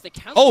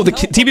 Oh, the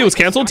TP was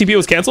canceled? TP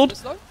was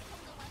canceled?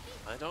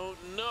 I don't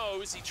know.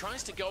 As he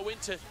tries to go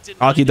into...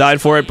 Aki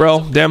died for it,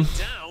 bro. Damn.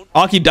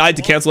 Aki died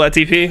to cancel that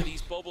TP.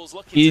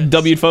 He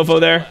W'd Fofo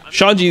there.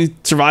 Shanji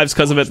survives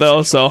because of it,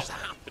 though, so...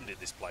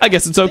 I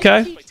guess it's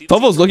okay.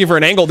 Fofo's looking for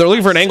an angle. They're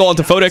looking for an angle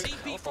onto Photic.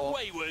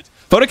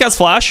 Photic has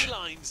flash.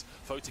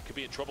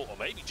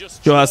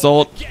 Joe has the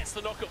ult.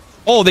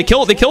 Oh, they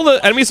kill the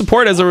enemy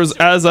support as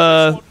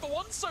a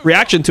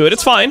reaction to it.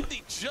 It's fine.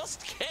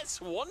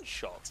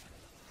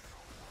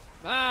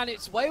 Man,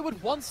 it's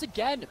Wayward once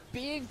again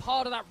being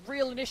part of that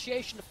real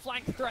initiation of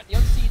flank threat, the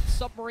unseen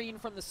submarine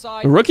from the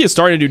side. The rookie is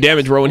starting to do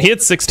damage, bro. When he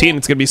hits 16,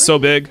 it's going to be so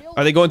big.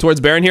 Are they going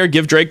towards Baron here?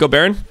 Give Drake, go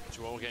Baron.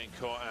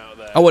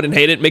 I wouldn't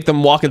hate it. Make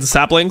them walk into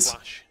saplings.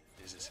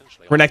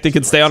 Renekton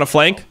can stay on a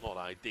flank.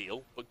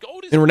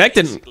 And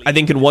Renekton, I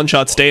think, can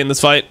one-shot stay in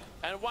this fight.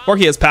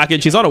 Corki has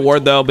package. He's on a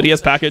ward, though, but he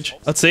has package.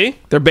 Let's see.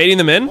 They're baiting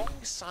them in.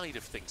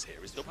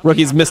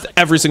 Rookie's missed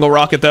every single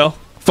rocket, though.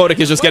 Photic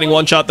is just getting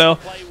one shot, though.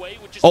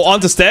 Oh,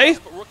 on to stay?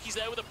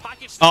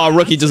 Oh,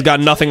 Rookie just got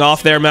nothing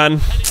off there, man.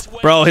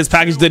 Bro, his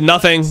package did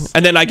nothing.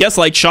 And then I guess,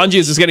 like, Shanji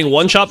is just getting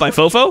one shot by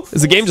Fofo.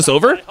 Is the game just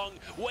over?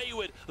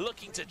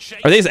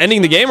 Are they just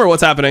ending the game, or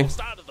what's happening?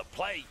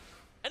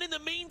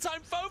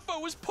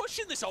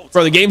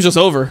 Bro, the game's just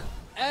over.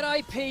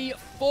 They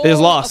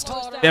just lost.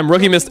 Damn,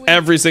 Rookie missed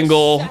every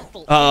single...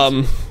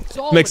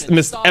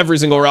 missed every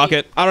single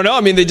rocket. I don't know.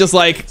 I mean, they just,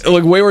 like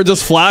Wayward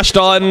just flashed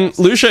on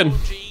Lucian.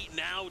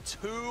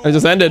 It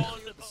just ended.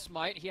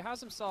 Smite. He has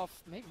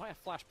himself might have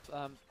flash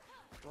drone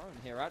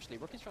here actually.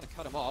 Rookie's trying to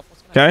cut him off.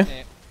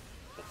 Okay.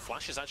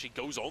 Flashes actually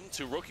goes on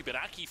to Rookie, but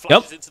Aki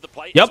flashes into the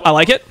play. Yep, I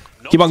like it.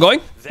 Keep on going.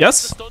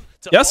 Yes.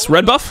 Yes,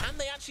 red buff.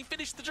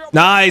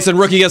 Nice, and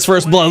Rookie gets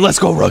first blood. Let's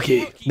go,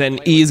 Rookie. Then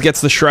Ease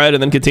gets the shred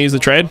and then continues the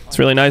trade. It's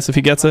really nice if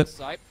he gets it.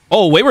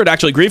 Oh, Wayward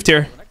actually griefed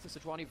here.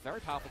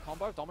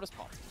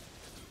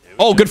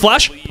 Oh, good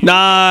flash.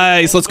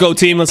 Nice. Let's go,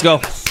 team. Let's go.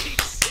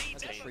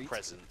 It's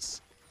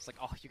like,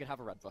 oh, you can have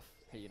a red buff.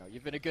 Hey, you know,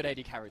 you've been a good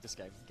AD carry this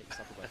game. Get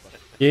yourself a red buff.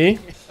 Yeah.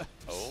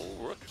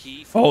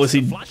 Oh, is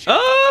he? He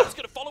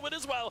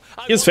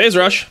has phase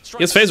rush.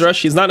 He has phase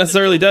rush. He's not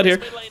necessarily dead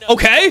here.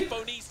 Okay.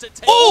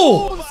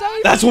 Oh,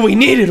 that's what we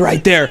needed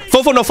right there.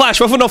 Fofo no flash.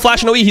 Fofo no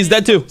flash. No E. He's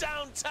dead too.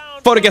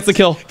 Photo gets the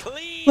kill.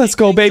 Let's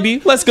go, baby.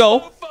 Let's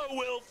go.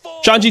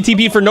 Shanji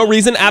TP for no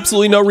reason.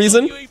 Absolutely no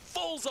reason.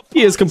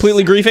 He is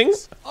completely griefing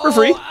for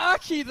free.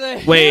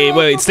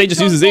 Wait. Stay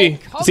just uses E.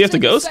 Does he have to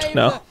ghost?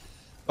 No.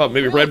 Oh,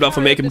 maybe red buff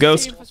will make him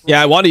ghost.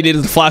 Yeah, I wanted he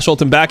needed to flash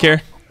ult him back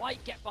here.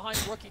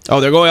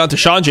 Oh, they're going on to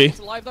Shanji.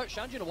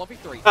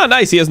 Oh,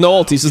 nice. He has no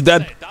ult. He's just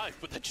dead.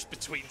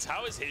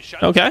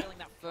 Okay.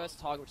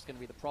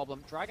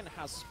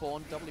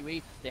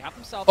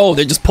 Oh,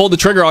 they just pulled the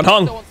trigger on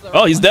Hung.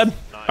 Oh, he's dead.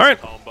 All right.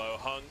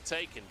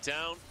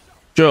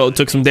 Joe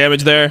took some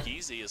damage there.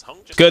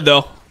 Good,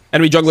 though.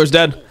 Enemy jungler's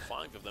dead.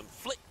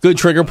 Good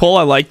trigger pull.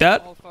 I like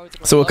that.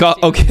 So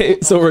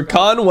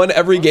Rakan won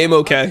every game.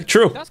 Okay,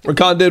 true.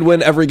 Rakan did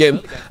win every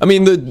game. I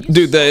mean,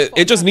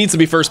 it just needs to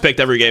be first picked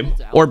every game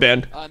or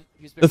banned.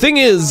 The thing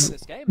is,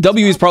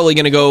 W is probably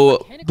going to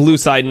go blue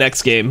side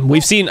next game.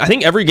 We've seen, I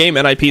think every game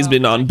NIP has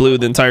been on blue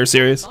the entire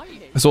series.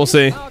 So we'll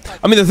see.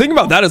 I mean, the thing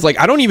about that is, like,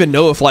 I don't even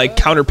know if, like,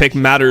 counterpick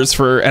matters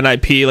for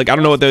NIP. Like, I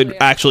don't know what they'd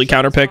actually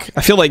counterpick.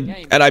 I feel like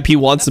NIP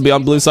wants to be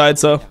on blue side,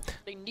 so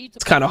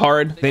it's kind of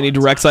hard. They need to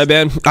Rek'Sai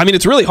ban. I mean,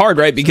 it's really hard,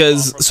 right?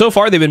 Because so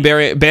far they've been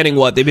banning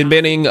what? They've been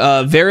banning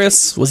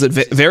Varus. Was it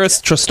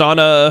Varus,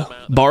 Tristana,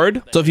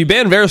 Bard? So if you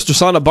ban Varus,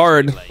 Tristana,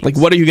 Bard, like,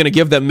 what are you going to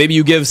give them? Maybe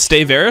you give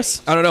Stay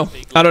Varus? I don't know.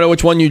 I don't know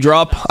which one you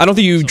drop. I don't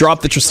think you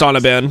drop the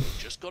Tristana ban.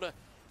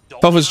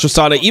 Fofo's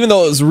Tristana, even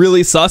though it was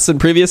really sus in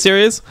previous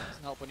series,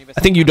 I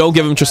think you don't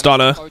give him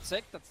Tristana.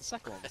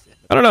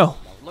 I don't know.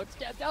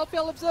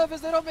 LPL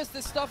observers, they don't miss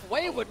this stuff.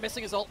 Wayward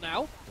missing his ult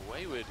now.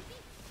 Wayward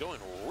going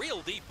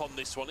real deep on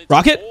this one.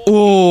 Rocket?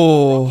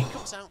 Ooh.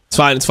 It's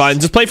fine, it's fine.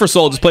 Just play for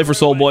soul. Just play for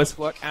soul, boys.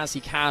 Work as he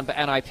can, but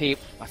NIP,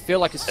 I feel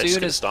like as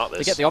soon as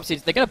they get the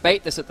opportunity, they're going to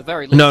bait this at the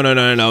very least.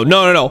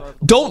 No.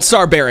 Don't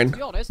start Baron.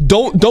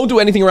 Don't do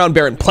anything around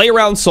Baron. Play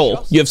around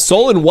soul. You have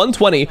soul in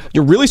 120.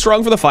 You're really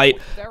strong for the fight.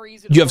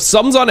 You have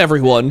sums on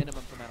everyone.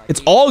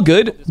 It's all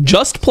good.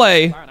 Just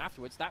play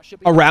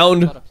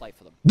around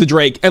the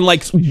Drake. And,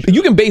 like,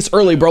 you can base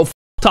early, bro.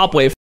 Top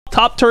wave.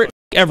 Top turret.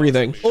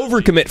 Everything.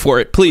 Overcommit for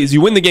it. Please.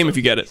 You win the game if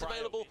you get it.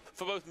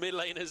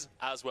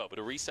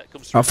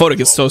 Photic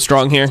is so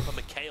strong here.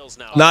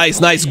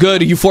 Nice.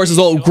 Good. You force his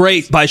ult.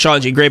 Great by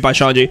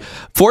Shanji.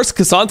 Force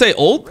Cassante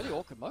ult.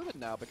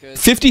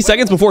 50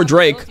 seconds before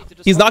Drake.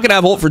 He's not going to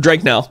have ult for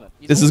Drake now.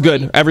 This is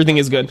good. Everything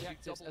is good.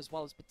 As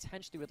well as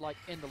potentially would like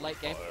in the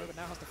late game.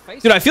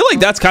 Dude, I feel like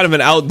that's kind of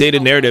an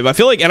outdated narrative. I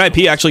feel like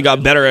NIP actually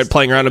got better at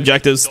playing around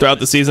objectives throughout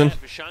the season.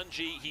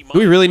 Do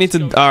we really need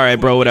to? All right,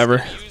 bro,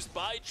 whatever.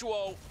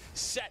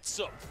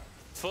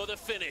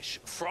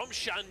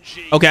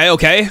 Okay,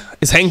 okay.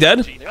 Is Hang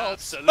dead?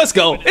 Let's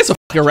go. It's a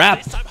fucking wrap.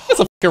 It's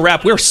a fucking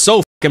wrap. We're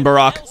so fucking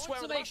Barack.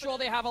 To make sure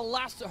they have a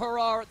last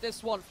hurrah at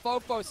this one.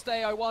 Fofo,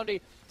 Stay,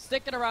 IWD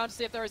sticking around to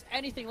see if there is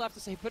anything left to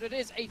say, but it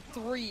is a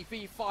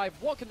 3v5.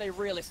 What can they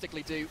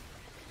realistically do?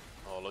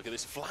 Oh, look at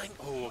this flank.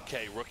 Oh,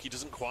 okay. Rookie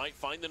doesn't quite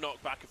find the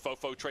knockback, and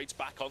Fofo trades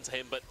back onto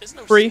him, but there's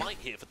no smite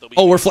here for WD.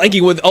 Oh, we're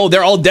flanking with... Oh,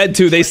 they're all dead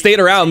too. They stayed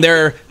around.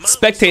 They're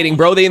spectating,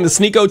 bro. They in the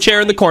Sneeko chair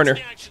in the corner.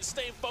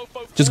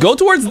 Just go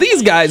towards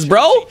these guys,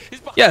 bro.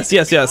 Yes,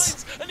 yes,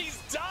 yes.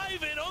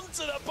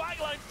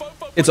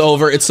 It's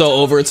over. It's so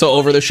over. It's so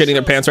over. They're shitting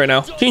their pants right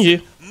now.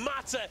 GG.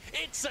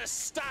 It's a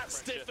stat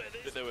stiff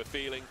that they were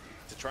feeling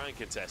to try and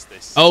contest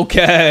this.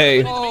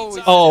 Okay.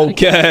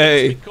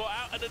 Okay.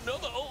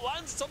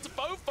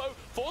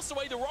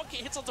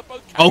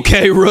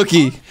 Okay,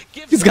 Rookie.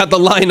 He's got the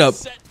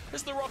lineup.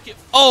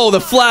 Oh,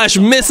 the flash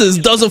misses.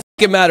 Doesn't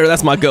fucking matter.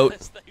 That's my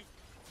goat.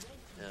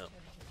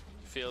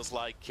 Feels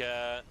like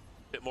a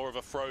bit more of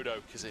a Frodo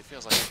because it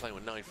feels like he's playing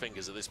with 9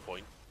 fingers at this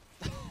point.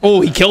 Oh,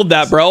 he killed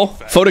that, bro.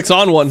 Fodic's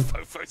on one.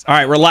 All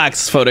right,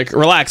 relax, Fodic.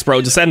 Relax,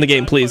 bro. Just end the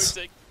game, please.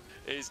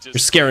 You're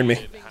scaring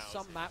me.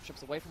 Some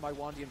matchups away from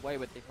IWD and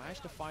Wayward, they've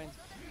managed to find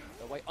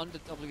a way under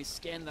W's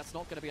skin. That's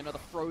not going to be another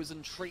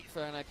frozen treat for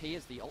NIP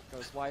as the ult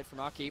goes wide from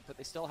Aki, but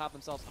they still have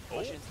themselves a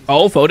push into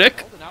Oh,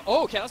 Fodic.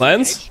 Oh, okay,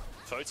 Lens.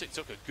 Fodic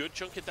took a good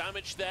chunk of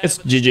damage there. It's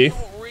GG.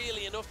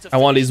 I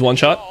want these one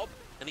shot.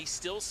 And he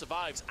still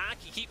survives.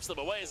 Aki keeps them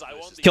away as I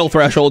want. Kill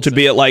threshold should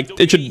be at like,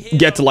 it should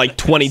get to like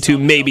 22,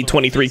 maybe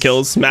 23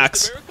 kills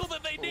max.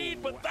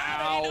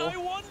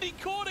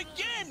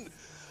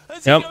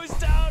 Yep.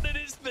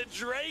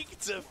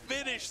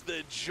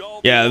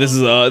 Yeah, this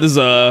is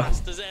a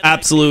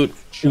absolute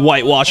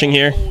whitewashing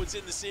here.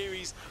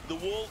 The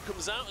wall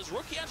comes out as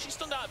Rookie actually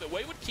stunned out of it.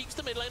 Wayward keeps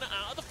the mid laner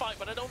out of the fight,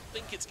 but I don't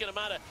think it's gonna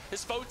matter.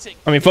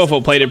 I mean,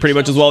 Fofo played it pretty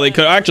much as well they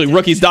could. Actually,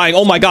 Rookie's dying.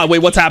 Oh my god,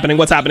 wait, what's happening?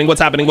 What's happening?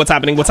 What's happening? What's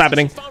happening? What's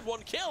happening?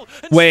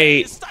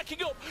 Wait.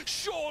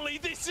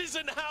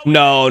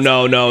 No,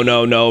 no, no,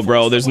 no, no,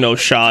 bro. There's no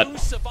shot.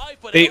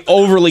 They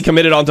overly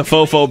committed onto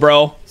Fofo,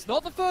 bro. It's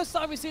not the first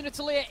time we've seen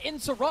Atalia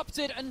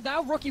interrupted, and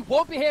now Rookie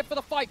won't be here for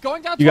the fight.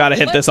 Going down. You gotta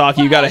hit this,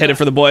 Aki. You gotta hit it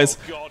for the boys.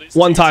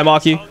 One time,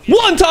 Aki.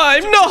 One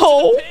time!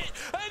 No!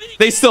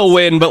 They still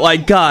win, but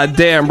like, god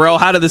damn, bro.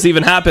 How did this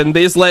even happen?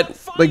 They just let,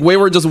 like,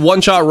 Wayward just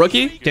one-shot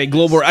Rookie? Okay,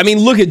 global. I mean,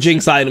 look at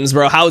Jinx items,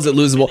 bro. How is it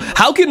losable?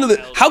 How can the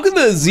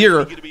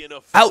Azir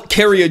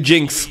out-carry a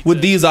Jinx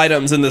with these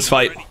items in this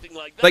fight?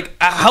 Like,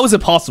 how is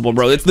it possible,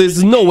 bro?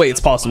 There's no way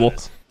it's possible.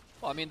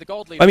 I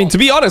mean, to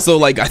be honest, though,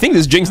 like, I think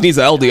this Jinx needs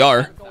an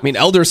LDR. I mean,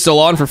 Elder's still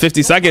on for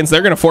 50 seconds.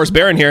 They're going to force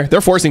Baron here.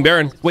 They're forcing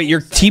Baron. Wait,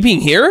 you're TPing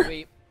here?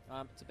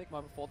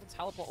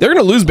 They're going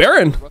to lose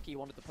Baron.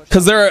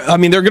 Because they're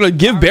going to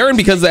give Baron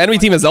because the enemy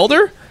team is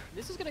Elder?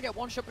 This is going to get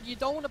one shot, but you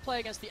don't want to play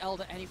against the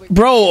Elder anyway.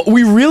 Bro,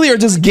 we really are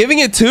just giving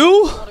it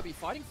to?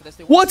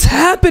 What's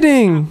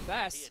happening?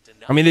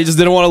 I mean, they just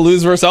didn't want to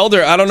lose versus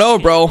Elder. I don't know,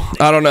 bro.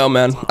 I don't know,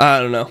 man. I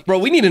don't know. Bro,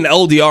 we need an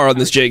LDR on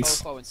this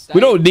Jinx.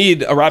 We don't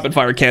need a rapid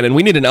fire cannon.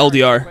 We need an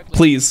LDR.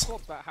 Please.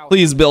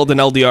 Please build an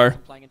LDR.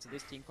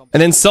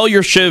 And then sell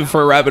your Shiv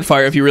for a rapid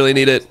fire if you really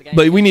need it.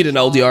 But we need an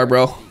LDR,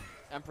 bro.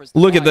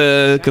 Look at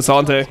the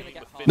Cassante.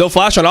 No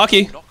flash on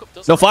Aki.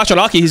 No flash on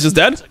Aki. He's just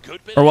dead?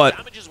 Or what?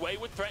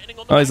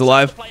 Oh, he's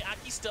alive.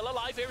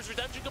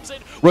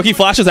 Rookie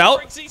flashes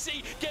out.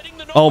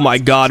 Oh my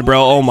god,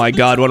 bro. Oh my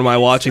god. What am I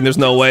watching? There's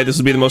no way. This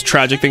would be the most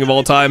tragic thing of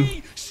all time.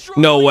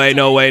 No way.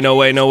 No way. No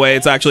way. No way.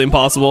 It's actually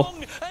impossible.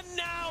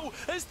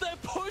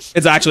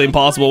 It's actually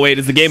impossible. Wait,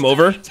 is the game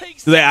over?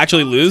 Do they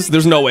actually lose?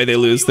 There's no way they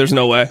lose. There's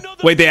no way.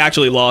 Wait, they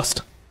actually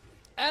lost.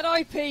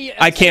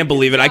 I can't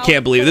believe it. I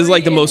can't believe it. This is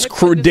like the most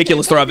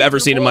ridiculous throw I've ever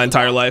seen in my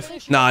entire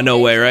life. Nah, no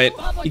way, right?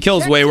 He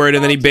kills Wayward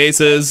and then he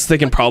bases. They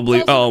can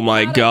probably... Oh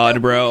my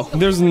god, bro.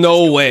 There's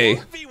no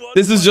way.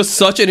 This is just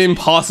such an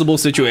impossible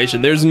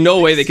situation. There's no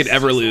way they could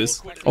ever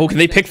lose. Oh, can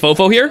they pick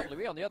Fofo here?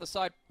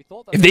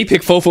 If they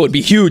pick Fofo, it'd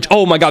be huge.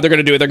 Oh my god, they're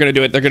gonna do it. They're gonna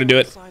do it. They're gonna do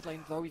it.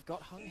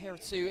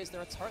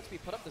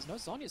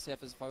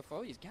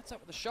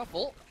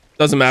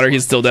 Doesn't matter.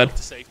 He's still dead.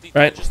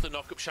 Right?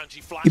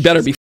 He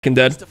better be fucking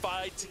dead.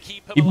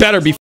 He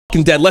better be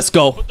fucking dead. Let's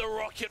go.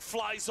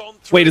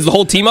 Wait, is the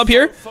whole team up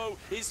here?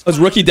 Is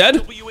Rookie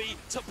dead?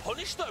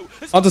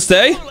 On to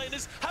stay?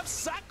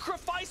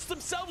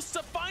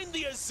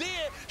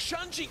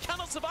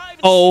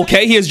 Oh,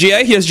 okay. He has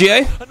GA. He has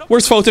GA.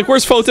 Where's Photic?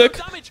 Where's Photic?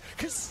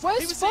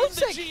 Where's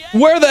Photic?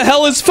 Where the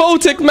hell is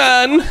Photic,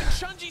 man?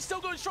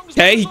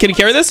 Okay, can he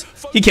carry this?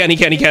 He can, he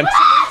can, he can.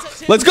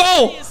 Let's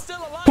go!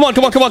 Come on,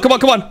 come on, come on, come on,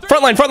 come on.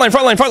 Frontline, frontline,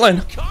 frontline,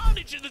 frontline.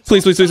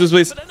 Please, please, please, please,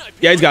 please.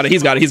 Yeah, he's got it,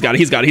 he's got it, he's got it,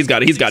 he's got it, he's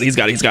got it, he's got it, he's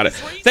got it, he's got it.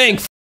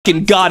 Thank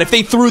fucking God. If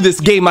they threw this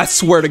game, I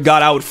swear to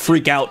God, I would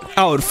freak out.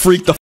 I would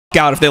freak the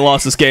out if they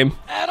lost this game.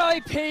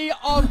 NIP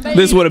are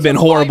This would have been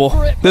horrible.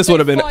 This would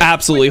have been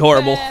absolutely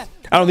horrible. Fair.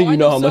 I don't think you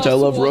know how much I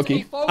love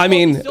Rookie. I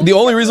mean, the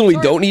only reason we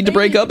don't need to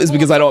break up is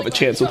because I don't have a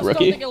chance with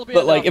Rookie.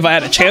 But like, if I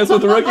had a chance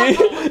with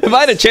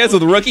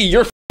Rookie,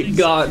 you're f***ing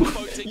gone.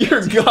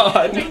 You're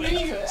gone.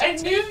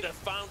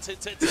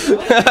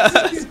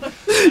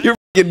 You're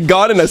f***ing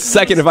gone in a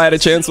second if I had a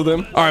chance with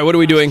him. All right, what are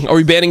we doing? Are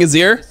we banning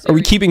Azir? Are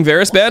we keeping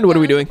Varus banned? What are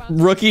we doing?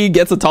 Rookie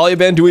gets a Talia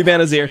ban. Do we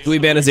ban Azir? Do we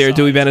ban Azir?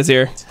 Do we ban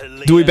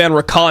Azir? Do we ban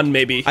Rakan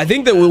maybe? I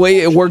think that the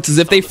way it works is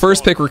if they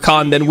first pick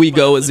Rakan, then we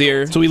go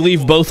Azir. So we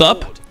leave both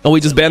up. And we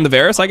just ban the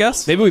Varus, I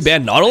guess? Maybe we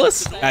ban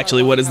Nautilus?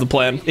 Actually, what is the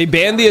plan? They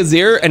banned the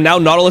Azir, and now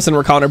Nautilus and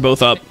Rakan are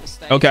both up.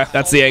 Okay,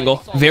 that's the angle.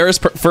 Varus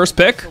first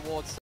pick?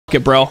 Okay,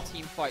 bro.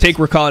 Take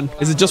Rakan.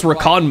 Is it just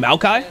Rakan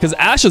Maokai? Because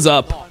Ashe is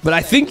up, but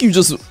I think you're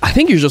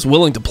just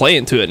willing to play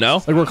into it, no?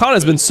 Like, Rakan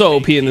has been so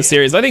OP in this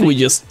series. I think we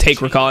just take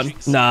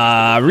Rakan.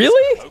 Nah,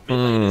 really?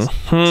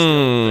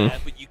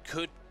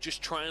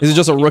 Is it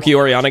just a Rookie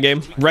Orianna game?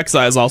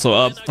 Rek'Sai is also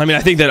up. I mean,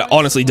 I think that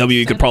honestly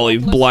W could probably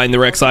blind the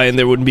Rek'Sai and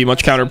there wouldn't be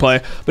much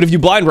counterplay. But if you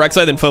blind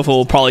Rek'Sai, then Fofo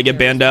will probably get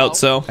banned out.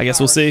 So I guess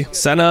we'll see.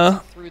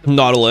 Senna,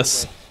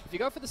 Nautilus.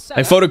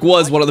 And Fodak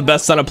was one of the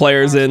best Senna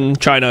players in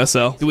China,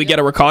 so do we get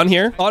a Rakan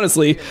here?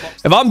 Honestly,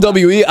 if I'm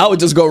WE, I would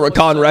just go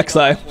Rakan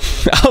Rek'Sai.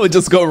 I would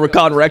just go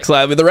Rakan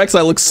Rek'Sai. I mean, the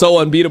Rek'Sai looks so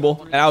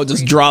unbeatable. And I would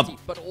just drop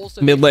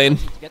mid lane.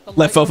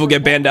 Let Fofo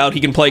get banned out. He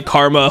can play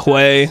Karma,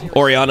 Hui,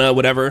 Orianna,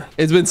 whatever.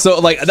 It's been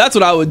so, like, that's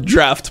what I would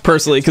draft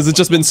personally, because it's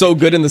just been so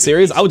good in the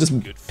series. I would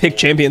just pick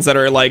champions that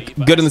are, like,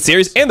 good in the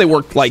series, and they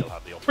work, like,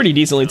 pretty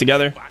decently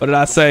together. What did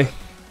I say?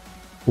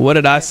 What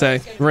did I say?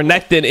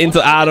 Renekton into...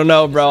 I don't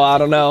know, bro. I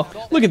don't know.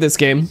 Look at this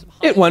game.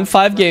 It won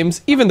 5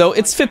 games, even though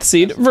it's 5th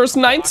seed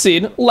versus 9th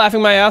seed.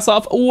 Laughing my ass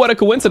off. What a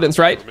coincidence,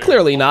 right?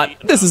 Clearly not.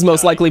 This is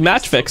most likely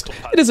match fixed.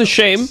 It is a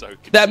shame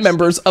that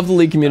members of the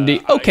league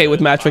community okay with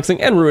match fixing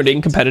and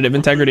ruining competitive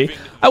integrity.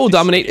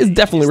 IWillDominate is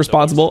definitely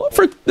responsible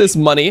for this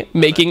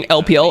money-making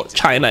LPL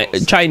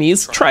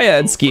Chinese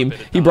triad scheme.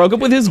 He broke up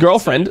with his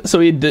girlfriend, so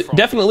he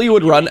definitely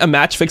would run a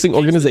match-fixing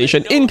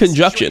organization in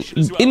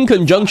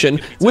conjunction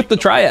with the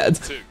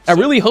triads. I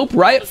really hope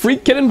Riot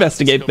Freak can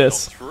investigate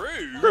this.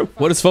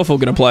 What is Fofo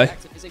gonna play?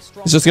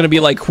 It's just gonna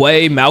be like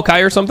Hui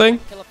Maokai or something?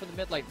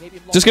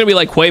 Just gonna be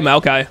like Hui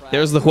Maokai.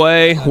 There's the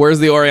Hui. Where's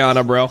the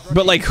Orianna, bro?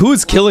 But like,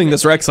 who's killing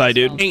this Rek'Sai,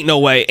 dude? Ain't no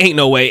way. Ain't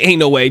no way. Ain't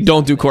no way.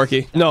 Don't do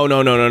Corki. No,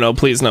 no, no, no, no.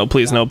 Please, no.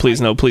 Please, no.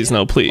 Please, no. Please,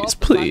 no. Please,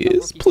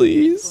 please,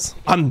 please.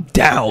 I'm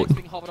down.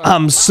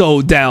 I'm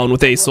so down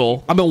with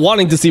ASOL. I've been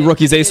wanting to see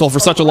Rookie's ASOL for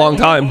such a long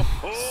time.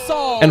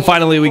 And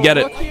finally, we get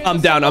it.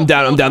 I'm down. I'm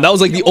down. I'm down. That was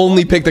like the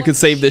only pick that could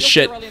save this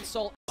shit.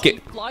 Okay.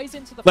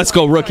 Let's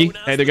go, Rookie.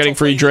 Hey, they're getting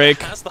free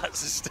Drake.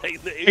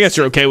 I guess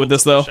you're okay with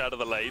this, though.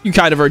 You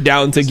kind of are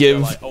down to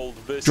give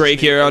Drake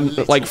here on,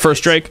 like,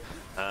 first Drake.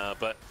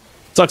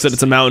 Sucks that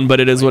it's a mountain, but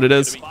it is what it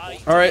is.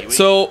 All right,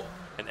 so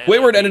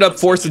Wayward ended up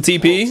forced to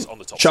TP.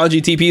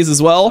 Shanji TPs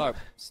as well.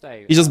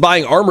 He's just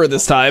buying armor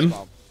this time.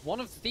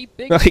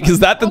 Like, is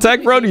that the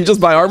tech, bro? Do you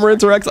just buy armor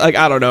into Rex? Like,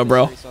 I don't know,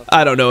 bro.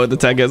 I don't know what the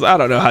tech is. I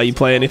don't know how you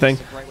play anything.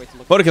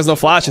 Fodak has no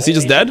flash. Is he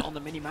just dead?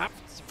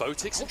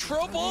 Fodak's in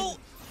trouble.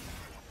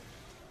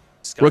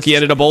 Rookie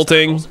ended up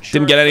ulting.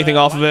 Didn't get anything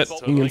off of it.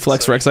 You can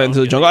flex Rek'Sai into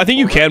the jungle. I think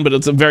you can, but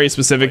it's very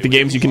specific. The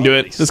games you can do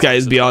it. This guy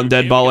is beyond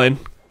dead ball lane.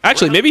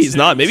 Actually, maybe he's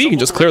not. Maybe he can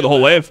just clear the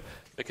whole wave.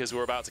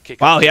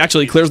 Wow, he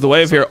actually clears the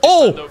wave here.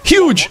 Oh,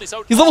 huge!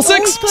 He's level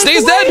 6.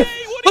 Stays dead.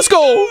 Let's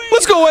go.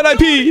 Let's go,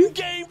 NIP.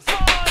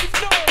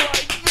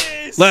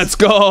 Let's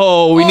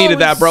go. We needed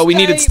that, bro. We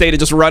needed Stay to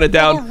just run it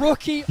down.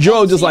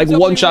 Joe just like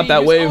one-shot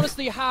that wave.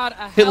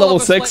 Hit level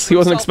 6. He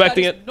wasn't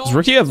expecting it. Does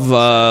Rookie have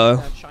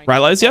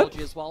Rylai's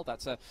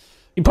yet?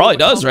 He probably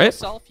does, right?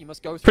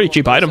 Pretty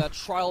cheap item.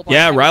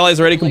 Yeah, Rylai's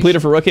already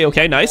completed for Rookie.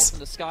 Okay, nice.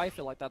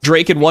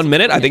 Drake in 1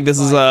 minute. I think this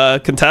is a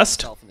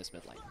contest.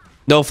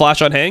 No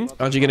flash on Hang.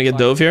 Aren't you gonna get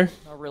Dove here?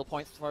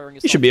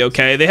 He should be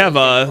okay. They have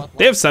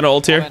Senna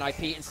ult here.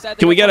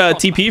 Can we get a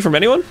TP from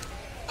anyone?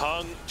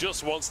 Hung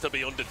just wants to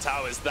be under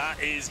towers. That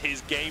is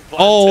his game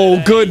plan. Oh,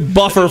 today. Good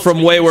buffer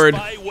from Wayward.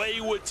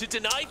 Wayward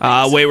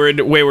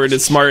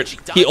is smart.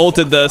 He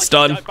ulted the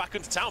stun.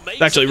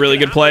 It's actually a really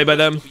good play by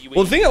them.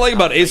 Well, the thing I like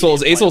about ASOL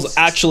is ASOL's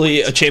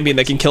actually a champion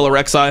that can kill a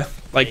Rek'Sai.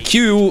 Like,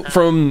 Q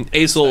from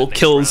ASOL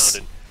kills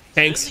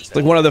tanks. It's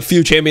like one of the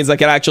few champions that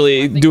can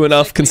actually do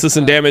enough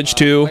consistent damage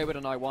to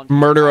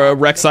murder a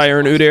Rek'Sai or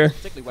an Udyr.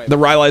 The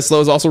Rylai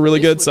slow is also really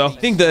good, so I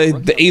think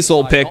the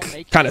ASOL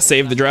pick kind of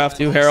saved the draft.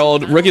 New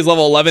Herald. Rookie's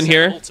level 11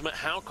 here.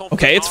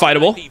 Okay, it's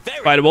fightable.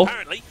 Fightable.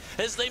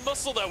 As they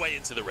muscle their way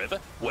into the river,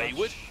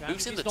 Wayward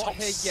moves in the top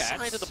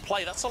side of the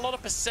play. That's a lot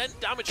of percent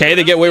damage. Okay,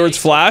 they get Wayward's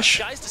flash.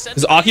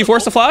 Is Aki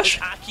forced to flash?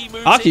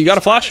 Aki, you got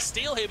a flash?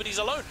 Steal here, but he's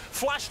alone.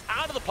 Flashed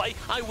out of the play.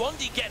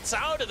 IWD gets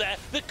out of there.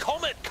 The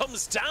comet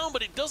comes down,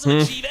 but it doesn't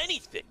achieve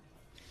anything.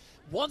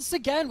 Once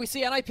again, we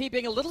see NIP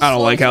being a little. I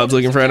don't like how it's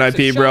looking for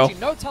NIP, bro.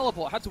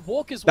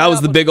 That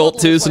was the big ult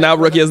too, so now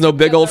Rookie has no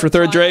big ult for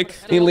third Drake.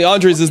 I mean,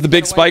 Leandre's is the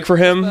big spike for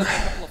him.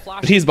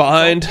 But he's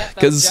behind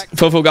because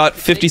Fofo got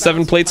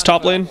 57 plates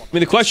top lane. I mean,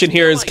 the question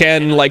here is,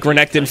 can like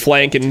Renekton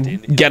flank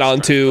and get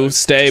onto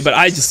stay? But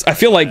I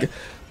feel like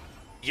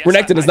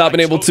Renekton has not been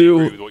able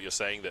to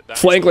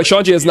flank. Like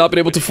Shanji has not been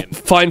able to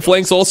find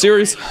flanks all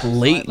series.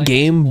 Late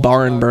game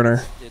barn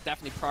burner.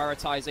 Definitely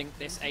prioritizing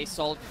this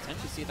ASOL.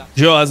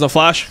 Joe has no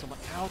flash.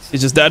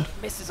 He's just dead.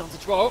 Misses onto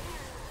Joe.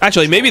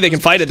 Actually, maybe they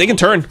can fight it. They can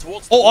turn.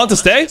 Oh, on to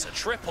stay?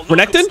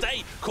 Renekton?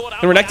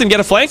 Can Renekton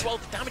get a flank?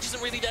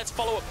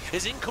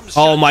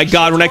 Oh my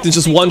god, Renekton's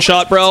just one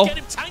shot, bro. I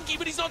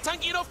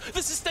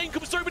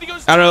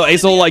don't know,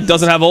 Aesol like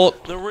doesn't have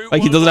ult.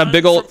 Like he doesn't have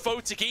big ult.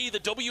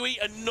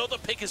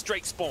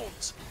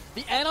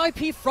 The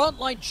NIP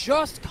frontline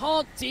just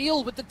can't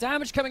deal with the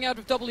damage coming out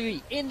of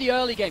WE in the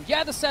early game.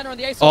 Yeah, the center and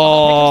the Aesol.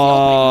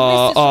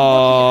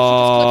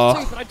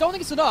 But I don't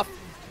think it's enough.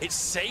 It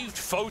saved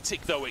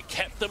Photic though. It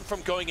kept them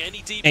from going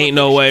any deeper. Ain't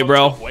no way,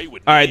 bro.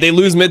 Alright, they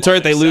lose mid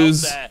turret, they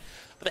lose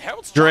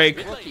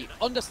Drake.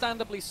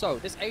 Understandably so.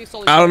 This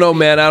ASOL I don't know,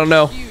 man. I don't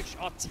know.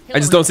 I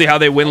just don't see how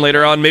they win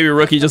later on. Maybe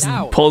Rookie just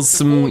pulls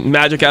some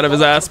magic out of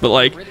his ass, but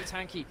like,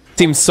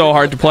 seems so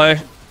hard to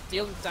play.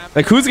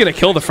 Like, who's gonna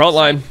kill the front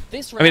line?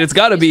 I mean, it's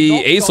gotta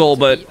be Aesol,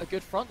 but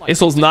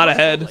Aesol's not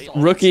ahead.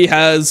 Rookie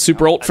has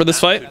super ult for this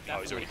fight.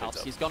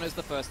 He's gone as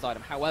the first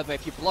item. However,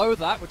 if you blow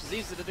that, which is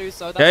easy to do,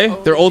 so okay,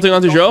 they're ulting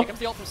onto Joe.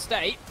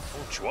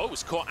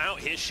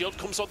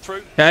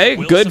 Okay,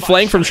 good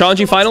flank from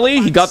Shanji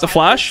finally. He got the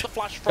flash.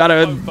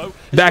 Gotta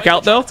back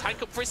out though.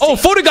 Oh,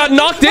 Foda got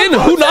knocked in.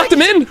 Who knocked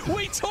him in?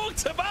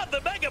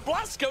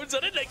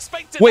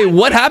 Wait,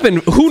 what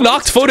happened? Who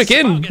knocked Photic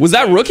in? Was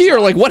that Rookie or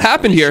like what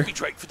happened here?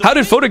 How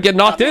did Photic get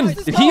knocked in?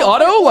 Did he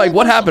auto? Like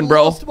what happened,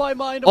 bro?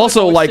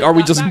 Also, like, are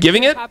we just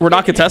giving it? We're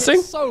not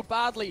contesting? So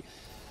badly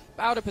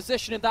out of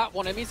position in that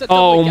one. It means that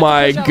oh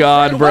my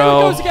god,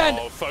 bro.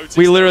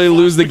 We literally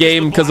lose the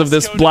game because of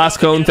this blast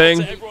cone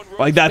thing.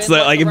 Like that's the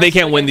like if they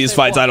can't win these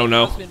fights, I don't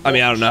know. I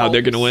mean, I don't know how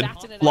they're gonna win.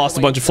 Lost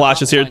a bunch of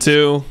flashes here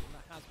too.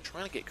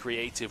 Trying to get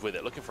creative with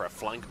it, looking for a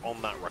flank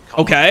on that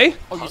recovery. Okay.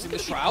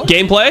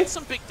 Gameplay.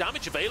 Some big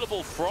damage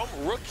available from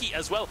Rookie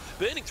as well.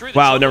 Burning through the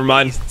wow, never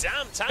mind.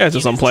 Yeah, it's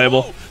just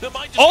unplayable.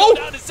 Oh,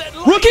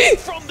 Rookie!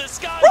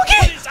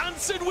 Rookie!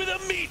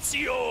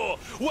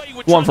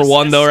 One for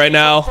one though right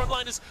now.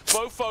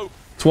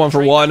 It's 1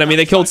 for 1. I mean,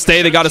 they killed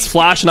Stay. They got his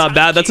flash. Not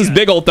bad. That's his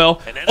big ult, though.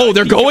 Oh,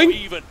 they're going?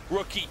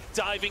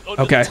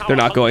 Okay, they're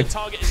not going.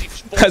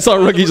 I saw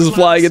Rookie just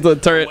flying into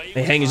the turret.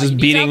 Hey, Hang is just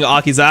beating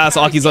Aki's ass.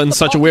 Aki's in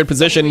such a weird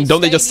position.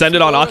 Don't they just send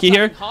it on Aki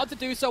here? I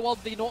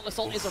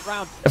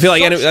feel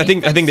like I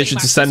think they should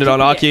just send it on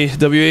Aki.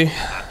 WE.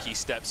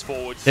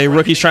 Hey,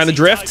 Rookie's trying to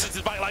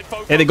drift.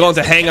 Hey, they go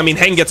into Hang. I mean,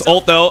 Hang gets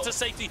ult though.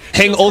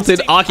 Hang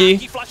ulted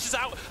Aki.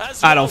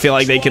 I don't feel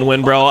like they can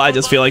win, bro. I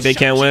just feel like they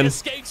can't win.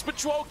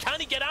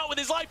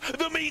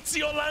 The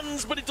meteor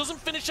lands, but it doesn't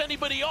finish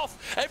anybody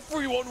off.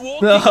 Everyone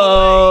walking away.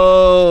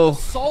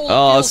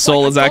 Oh,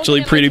 Soul is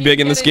actually pretty big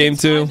in this game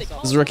too.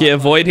 Does Rookie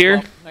have Void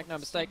here?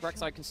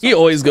 He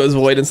always goes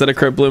Void instead of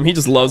Crypt Bloom. He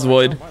just loves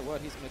Void.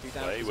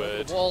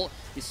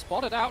 He's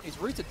spotted out. He's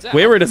rooted down.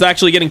 Wayward is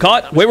actually getting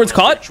caught. Wayward's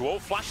caught.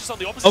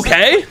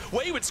 Okay.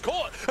 Wayward's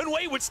caught and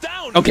Wayward's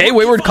down. Okay,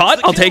 Wayward caught.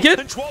 I'll take it.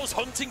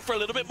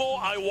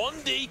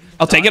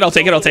 I'll take it. I'll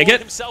take it. I'll take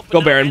it.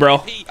 Go Baron,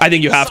 bro. I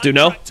think you have to.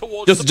 No.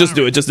 Just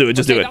do it. Just do it.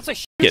 Just do it. That's a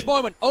huge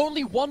moment.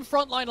 Only one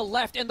frontliner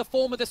left in the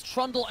form of this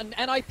Trundle, and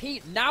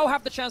NIP now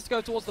have the chance to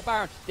go towards the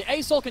Baron. The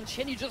ASOL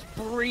continue just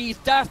breathe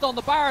death on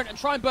the Baron and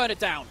try and burn it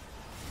down.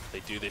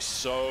 They do this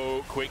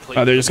so quickly.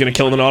 Oh, they're just gonna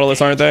kill the Nautilus,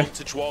 aren't they?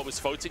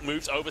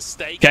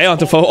 Okay,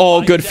 onto Fofo.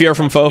 Oh, good fear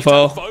from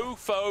Fofo.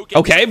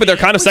 Okay, but they're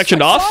kind of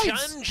sectioned off.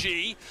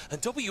 Shanji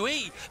and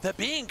WE, they're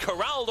being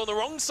corralled on the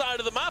wrong side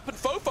of the map, and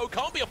Fofo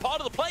can't be a part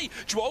of the play.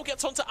 Joel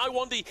gets onto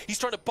IWD. He's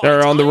trying to buy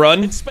they're on the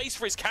run. Space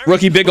for his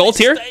Rookie big ult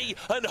here.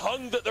 And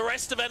hung that the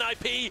rest of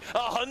NIP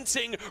are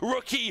hunting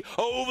Rookie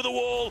over the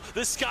wall.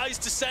 The skies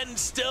descend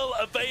still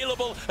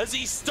available as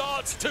he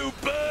starts to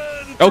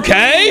burn.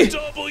 Okay.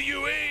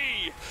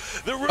 WE.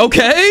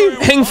 Okay,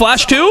 Hang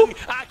flash too.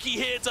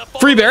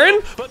 Free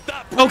Baron.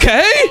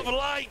 Okay.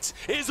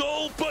 Is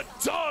all but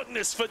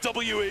darkness for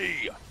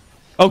WE.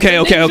 Okay.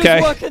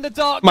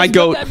 My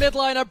goat. Their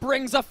midliner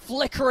brings a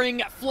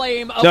flickering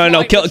flame.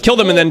 No, kill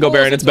them and then go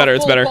Baron. It's better.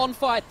 It's better.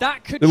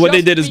 What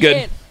they did is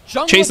good.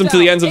 Chase them to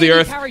the ends of the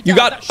earth. You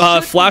got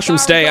flash from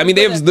Stay. I mean,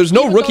 there's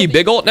no Rookie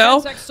big ult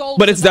now,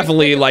 but it's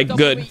definitely like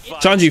good.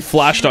 Shanji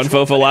flashed on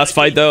Fofo last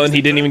fight though, and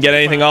he didn't even get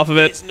anything off of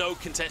it.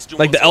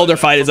 Like the Elder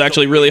fight is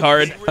actually really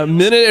hard. A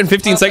minute and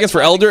 15 seconds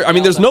for Elder. I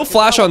mean, there's no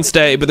flash on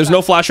Stay, but there's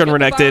no flash on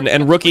Renekton,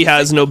 and Rookie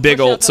has no big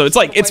ult, so it's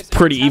like it's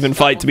pretty even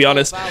fight to be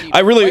honest. I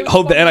really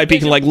hope the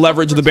NIP can like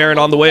leverage the Baron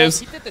on the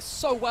waves.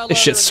 This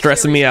shit's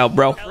stressing me out,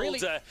 bro.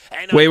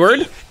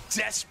 Wayward.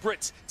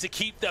 Desperate to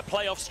keep their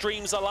playoff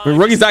streams alive. I mean,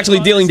 Rookie's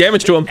actually dealing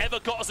damage to him. Ever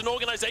got as an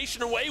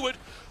organization, and Wayward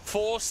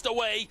forced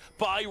away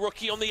by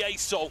Rookie on the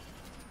ASOL.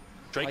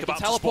 Drake about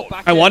to spawn.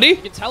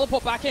 IWD?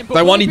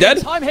 IWD dead?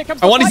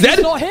 IWD's dead?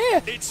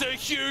 It's a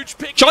huge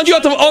pick. Shanji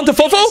onto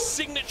Fofo?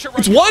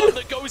 It's one?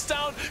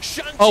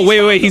 Oh,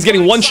 wait. He's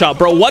getting one shot,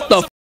 bro. What the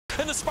f?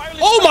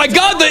 Oh my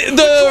god,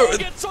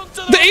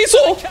 the ace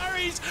ult.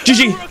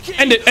 GG.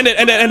 End it, end it,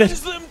 end it, end it.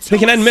 They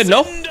can end mid,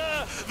 no?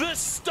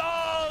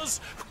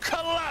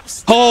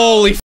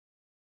 Holy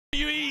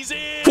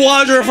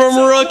Quadra from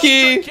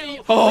Rookie.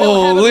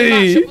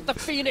 Holy.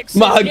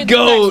 My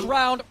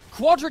goat.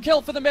 Quadra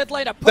kill for the mid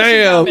laner.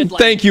 Damn.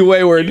 Thank you,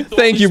 Wayward.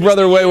 Thank you,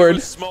 brother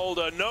Wayward.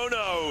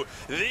 No.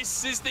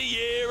 This is the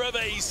year of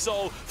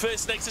Asol.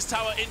 First Nexus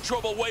Tower in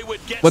trouble. Wayward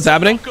gets What's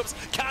happening?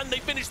 Can they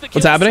finish the kill?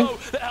 What's happening?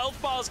 The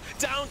health bars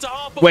down to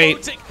half.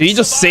 Wait, did he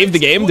just save the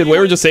game? Did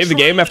Wayward just save the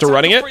game after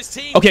running it?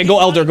 Okay, go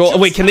Elder. Go.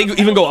 Wait, can they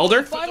even go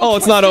Elder? Oh,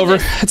 it's not over.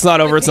 It's not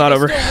over. It's not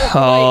over.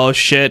 Oh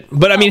shit.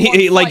 But I mean,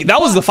 he like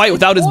that was the fight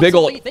without his big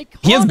ult.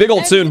 He has big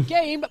ult soon.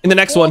 In the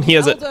next one, he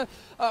has it.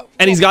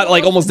 And he's got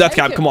like almost death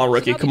cap. Come on,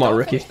 Rookie. Come on,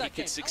 Rookie. He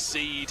can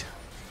succeed.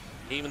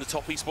 Even the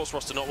top esports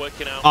roster not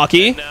working out.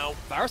 Aki,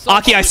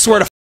 I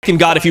swear to fucking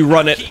God, if you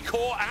run it.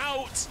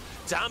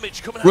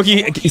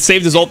 Rookie, he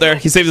saved his ult there.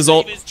 He saved his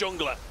ult. It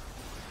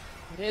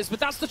is, but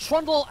that's the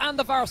Trundle and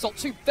the Varus ult,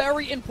 two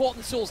very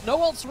important tools. No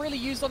ults really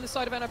used on this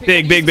side of NIP.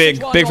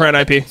 Big for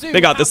NIP.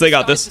 They got this. They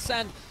got this.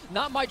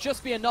 That might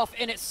just be enough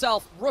in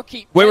itself.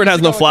 Rookie. Wayward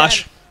has no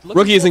flash.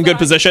 Rookie is in good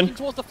position.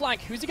 Towards the flank.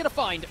 Who's he gonna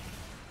find?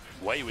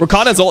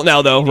 Rakan has ult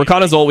now, though.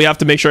 Rakan has ult. We have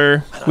to make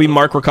sure we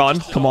mark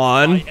Rakan. Come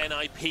on.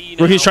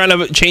 Rookie's trying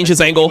to change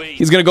his angle.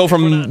 He's going to go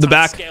from the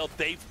back.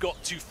 They've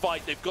got to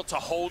fight. They've got to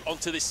hold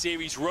onto this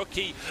series.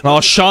 Rookie. Oh,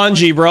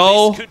 Shanji,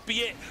 bro. This could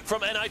be it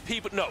from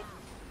NIP, but no.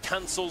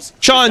 Cancels.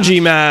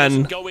 Shanji,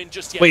 man.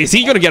 Wait, is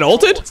he going to get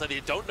ulted?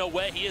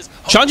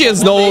 Shanji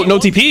has no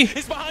TP.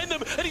 He's behind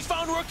them, and he's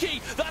found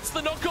Rookie. That's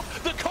the knockup.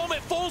 The Comet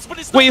falls, but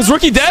it's wait, is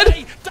Rookie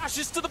dead?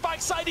 Dashes to the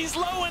backside. He's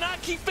low, and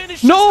Aki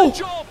finishes the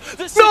job.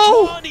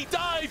 No.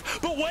 Dive,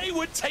 but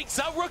Wayward takes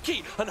out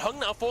Rookie, and Hung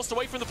now forced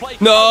away from the play.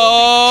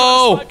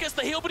 No. Gets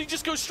the heal, but he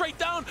just goes straight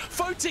down.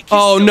 Fotic.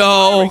 Oh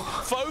no.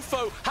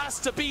 Fofo has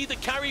to be the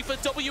carry for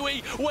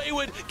WE.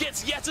 Wayward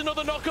gets yet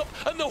another knockup,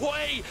 and the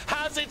way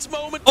has its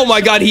moment. Oh my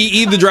God, he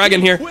eat the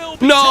dragon here.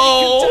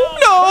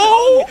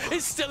 No.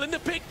 Is still in the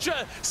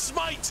picture.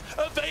 Smite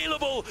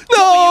available.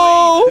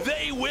 No.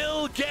 They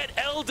will get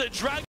Elder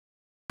Dragon.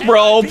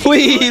 Bro,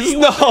 please,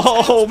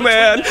 no,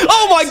 man.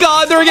 Oh my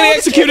God, they're getting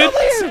executed.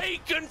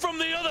 Taken from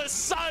the other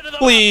side of the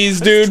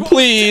please, dude,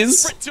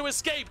 please.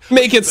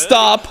 Make it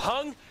stop.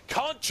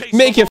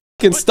 Make it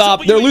fucking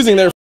stop. They're losing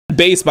their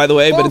base, by the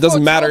way, but it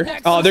doesn't matter.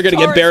 Oh, they're gonna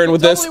get Baron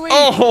with this.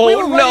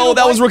 Oh no,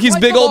 that was Rookie's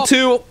big ult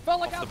too.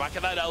 Off the back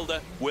of that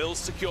Elder will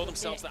secure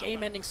themselves.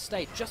 Game-ending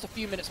state just a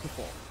few minutes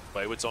before.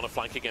 Wayward's on a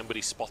flank again, but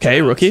he's spotted.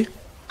 Okay, Rookie.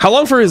 How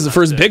long for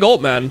his big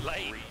ult, man?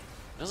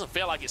 Doesn't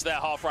feel like it's their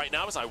half right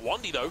now. It's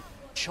IWD though.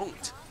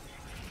 Chunked.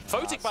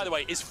 Fotic, by the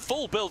way, is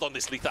full build on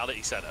this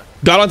lethality center.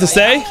 Got on to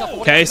stay.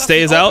 Okay,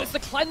 stay is out.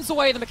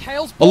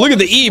 Oh, look at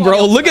the E,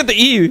 bro. Look at the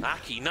E.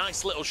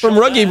 Nice little from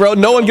Rookie, bro.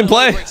 No one can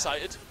play.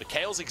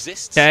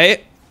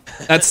 Okay,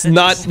 that's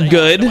not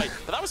good.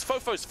 But that was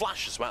Fofo's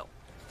flash as well.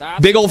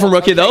 Big ult from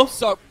Rookie, though.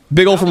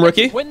 Big ult from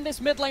Rookie.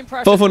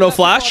 Fofo, no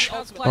flash.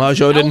 Oh,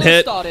 Joe didn't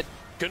hit.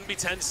 Couldn't be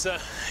tense.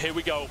 Here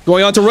we go.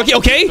 Going on to Rookie.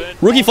 Okay,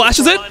 Rookie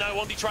flashes it.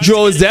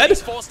 Joe is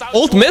dead.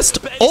 Ult missed.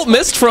 Ult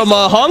missed from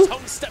Hung.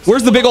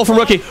 Where's the big ult from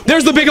Rookie?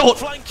 There's the big ult.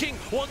 Flanking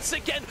once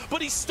again,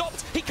 but he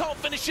stopped. He can't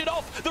finish it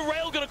off. The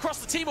rail gonna cross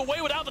the team away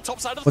without the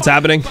top side of the What's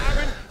happening?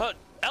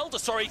 Elder,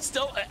 sorry,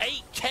 still at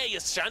 8k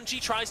as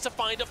Shanji tries to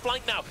find a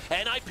flank now.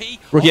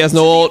 NIP. Rookie has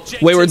no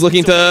ult. Wayward's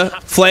looking to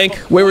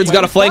flank. Wayward's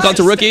got a flank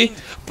onto Rookie.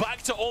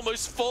 Back to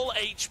almost full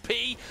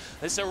HP.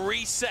 There's a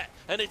reset,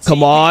 and it's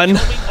come on.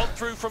 Coming up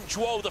through from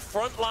Duo. The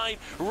front line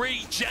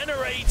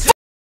regenerates.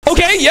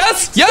 Okay,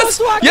 yes, yes,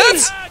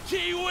 yes,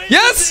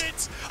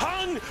 yes.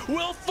 Hung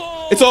will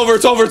fall. It's over,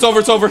 it's over, it's over,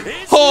 it's over.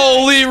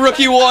 Holy,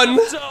 Rookie won.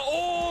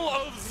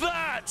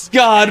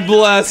 God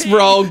bless,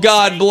 bro.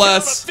 God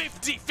bless.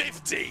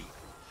 50-50.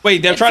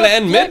 Wait, they're trying to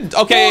end mid?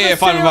 Okay, yeah,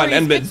 fine,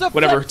 end mid.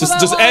 Whatever.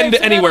 Just end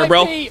anywhere,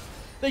 bro.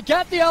 They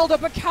get the Elder,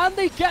 but can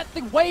they get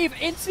the wave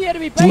into the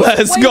enemy base?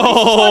 Let's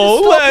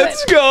go!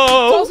 Let's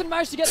go! Doesn't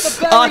manage to get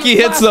the Aki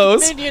hits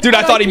those. Dude,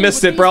 I thought he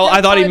missed it, bro.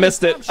 I thought he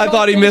missed it. I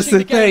thought he missed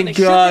it. Thank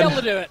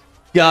God.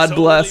 God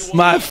bless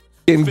my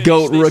fucking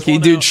GOAT Rookie.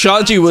 Dude,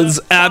 Shanji was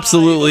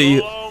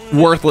absolutely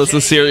worthless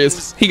this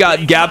series. He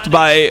got gapped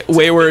by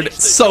Wayward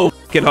so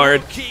fucking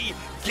hard.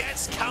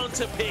 Gets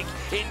counter pick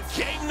in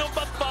game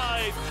number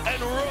 5,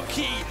 and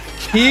Rookie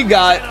he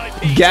got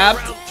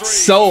gapped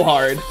so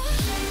hard.